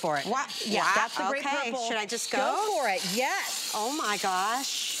use. Go for it. Wow. Yeah, that's the great okay. purple. Should I just go? Go for it, yes. Oh my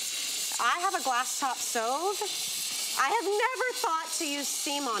gosh. I have a glass top stove. I have never thought to use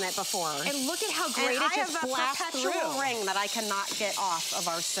steam on it before. And look at how great it just blasts through. I have a perpetual ring that I cannot get off of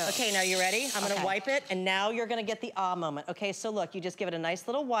our stove. Okay, now you ready? I'm gonna wipe it, and now you're gonna get the ah moment. Okay, so look, you just give it a nice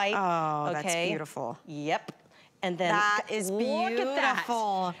little wipe. Oh, that's beautiful. Yep. And then that is beautiful. Look at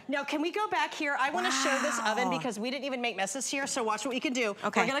that. Now, can we go back here? I want to show this oven because we didn't even make messes here, so watch what we can do.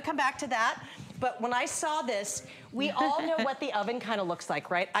 Okay. We're going to come back to that. But when I saw this, we all know what the oven kind of looks like,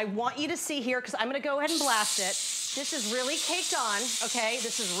 right? I want you to see here, because I'm going to go ahead and blast it. This is really caked on, okay?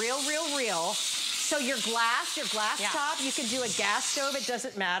 This is real, real, real. So your glass top, you can do a gas stove, it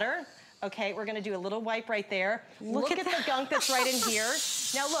doesn't matter. Okay, we're gonna do a little wipe right there. Look at the gunk that's right in here.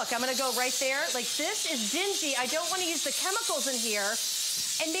 Now look, I'm gonna go right there. Like, this is dingy. I don't wanna use the chemicals in here.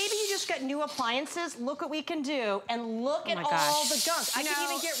 And maybe you just got new appliances. Look what we can do. And look at all the gunk. I can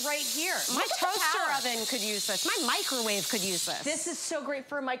even get right here. My toaster oven could use this. My microwave could use this. This is so great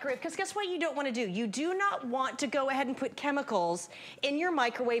for a microwave, because guess what you don't want to do? You do not want to go ahead and put chemicals in your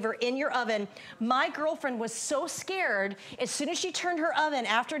microwave or in your oven. My girlfriend was so scared as soon as she turned her oven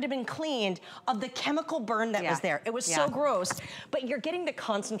after it had been cleaned of the chemical burn that was there. It was so gross. But you're getting the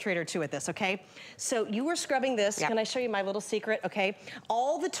concentrator too with this, okay? So you were scrubbing this. Can I show you my little secret, okay?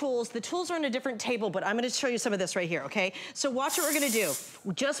 All the tools are on a different table, but I'm gonna show you some of this right here, okay? So watch what we're gonna do.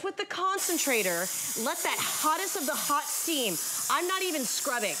 Just with the concentrator, let that hottest of the hot steam. I'm not even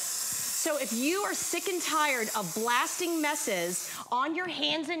scrubbing. So if you are sick and tired of blasting messes on your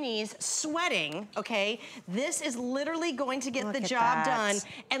hands and knees, sweating, okay, this is literally going to get the job done.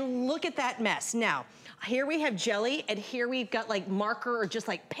 And look at that mess. Now, here we have jelly, and here we've got like marker or just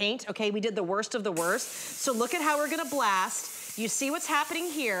like paint, okay? We did the worst of the worst. So look at how we're gonna blast. You see what's happening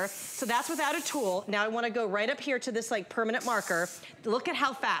here. So that's without a tool. Now I wanna go right up here to this like permanent marker. Look at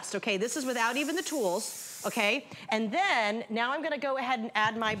how fast, okay? This is without even the tools, okay? And then, now I'm gonna go ahead and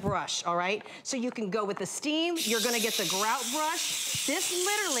add my brush, all right? So you can go with the steam, you're gonna get the grout brush. This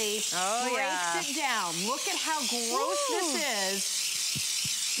literally breaks it down. Look at how gross this is.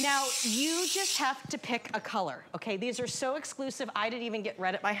 Now, you just have to pick a color, okay? These are so exclusive. I didn't even get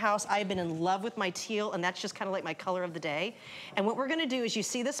red at my house. I've been in love with my teal, and that's just kind of like my color of the day. And what we're gonna do is, you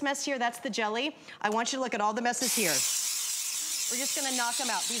see this mess here? That's the jelly. I want you to look at all the messes here. We're just gonna knock them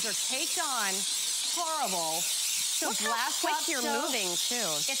out. These are caked on, horrible. So look blast how quick up, you're moving too.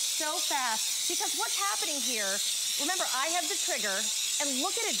 It's so fast, because what's happening here, remember, I have the trigger, and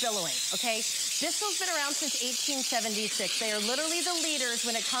look at it billowing, okay? Bissell's been around since 1876. They are literally the leaders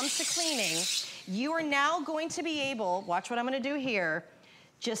when it comes to cleaning. You are now going to be able, watch what I'm gonna do here,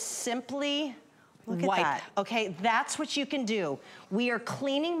 just simply wipe, okay? That's what you can do. We are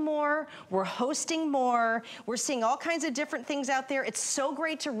cleaning more, we're hosting more, we're seeing all kinds of different things out there. It's so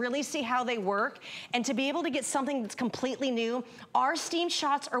great to really see how they work and to be able to get something that's completely new. Our steam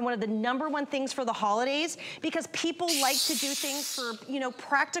shots are one of the #1 things for the holidays, because people like to do things for, you know,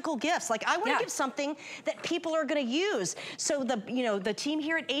 practical gifts. Like, I wanna give something that people are gonna use. So the team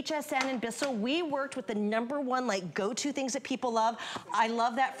here at HSN and Bissell, we worked with the #1 like go-to things that people love. I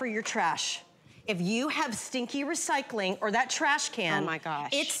love that for your trash. If you have stinky recycling or that trash can, oh my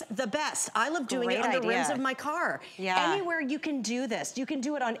gosh, it's the best. I love doing it on the rims of my car. Anywhere you can do this. You can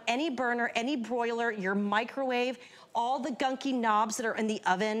do it on any burner, any broiler, your microwave, all the gunky knobs that are in the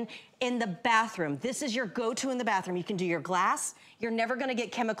oven, in the bathroom. This is your go-to in the bathroom. You can do your glass. You're never gonna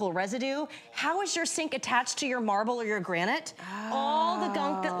get chemical residue. How is your sink attached to your marble or your granite? All the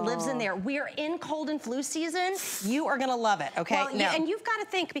gunk that lives in there. We are in cold and flu season. You are gonna love it, okay? Well, and you've gotta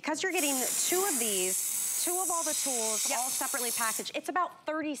think, because you're getting 2 of these, 2 of all the tools, all separately packaged, it's about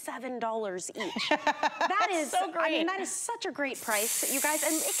 $37 each. That is so great. I mean, that is such a great price, you guys,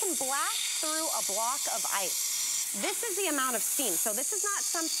 and it can blast through a block of ice. This is the amount of steam. So this is not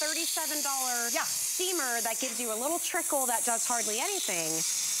some $37 steamer that gives you a little trickle that does hardly anything.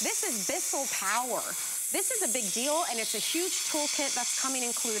 This is Bissell power. This is a big deal, and it's a huge toolkit that's coming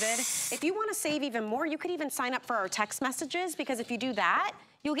included. If you want to save even more, you could even sign up for our text messages, because if you do that,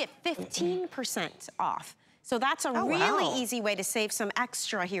 you'll get 15% off. So that's a really easy way to save some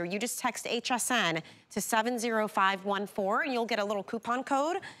extra here. You just text HSN to 70514 and you'll get a little coupon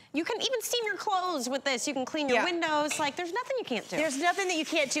code. You can even steam your clothes with this. You can clean your windows. Like, there's nothing you can't do. There's nothing that you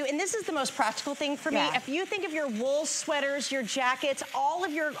can't do. And this is the most practical thing for me. If you think of your wool sweaters, your jackets, all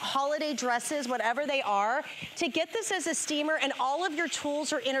of your holiday dresses, whatever they are, to get this as a steamer, and all of your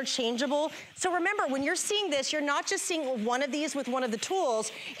tools are interchangeable. So remember, when you're seeing this, you're not just seeing one of these with one of the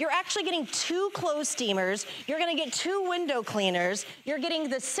tools. You're actually getting 2 clothes steamers. You're gonna get 2 window cleaners. You're getting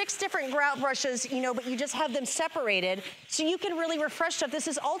the 6 different grout brushes, you know, but you just have them separated. So you can really refresh stuff. This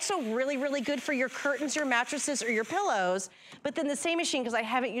is also really, really good for your curtains, your mattresses, or your pillows. But then the same machine, because I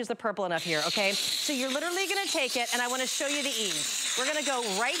haven't used the purple enough here, okay? So you're literally gonna take it, and I wanna show you the ease. We're gonna go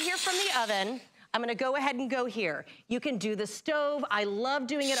right here from the oven. I'm gonna go ahead and go here. You can do the stove. I love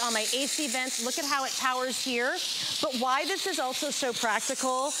doing it on my AC vents. Look at how it powers here. But why this is also so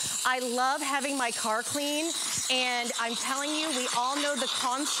practical, I love having my car clean, and I'm telling you, we all know the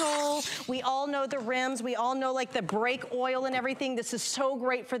console, we all know the rims, we all know like the brake oil and everything. This is so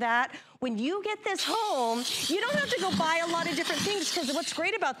great for that. When you get this home, you don't have to go buy a lot of different things, because what's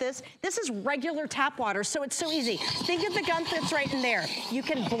great about this is regular tap water, so it's so easy. Think of the gun that's right in there. You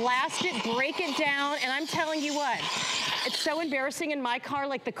can blast it, break it down, and I'm telling you what, it's so embarrassing in my car,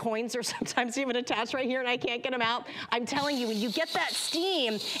 like the coins are sometimes even attached right here and I can't get them out. I'm telling you, when you get that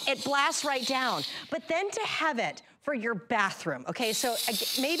steam, it blasts right down. But then to have it for your bathroom, okay? So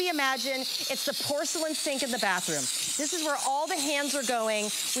maybe imagine it's the porcelain sink in the bathroom. This is where all the hands are going.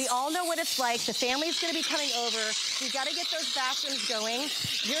 We all know what it's like. The family's gonna be coming over. We gotta get those bathrooms going.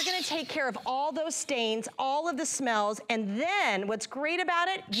 You're gonna take care of all those stains, all of the smells, and then what's great about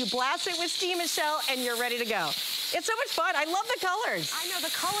it, you blast it with steam, Michelle, and you're ready to go. It's so much fun. I love the colors. I know,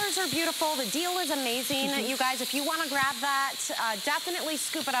 the colors are beautiful. The deal is amazing. You guys, if you wanna grab that, definitely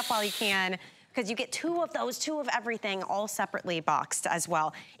scoop it up while you can, because you get two of those, two of everything, all separately boxed as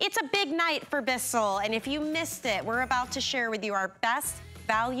well. It's a big night for Bissell, and if you missed it, we're about to share with you our best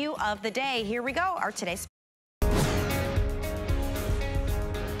value of the day. Here we go, our today's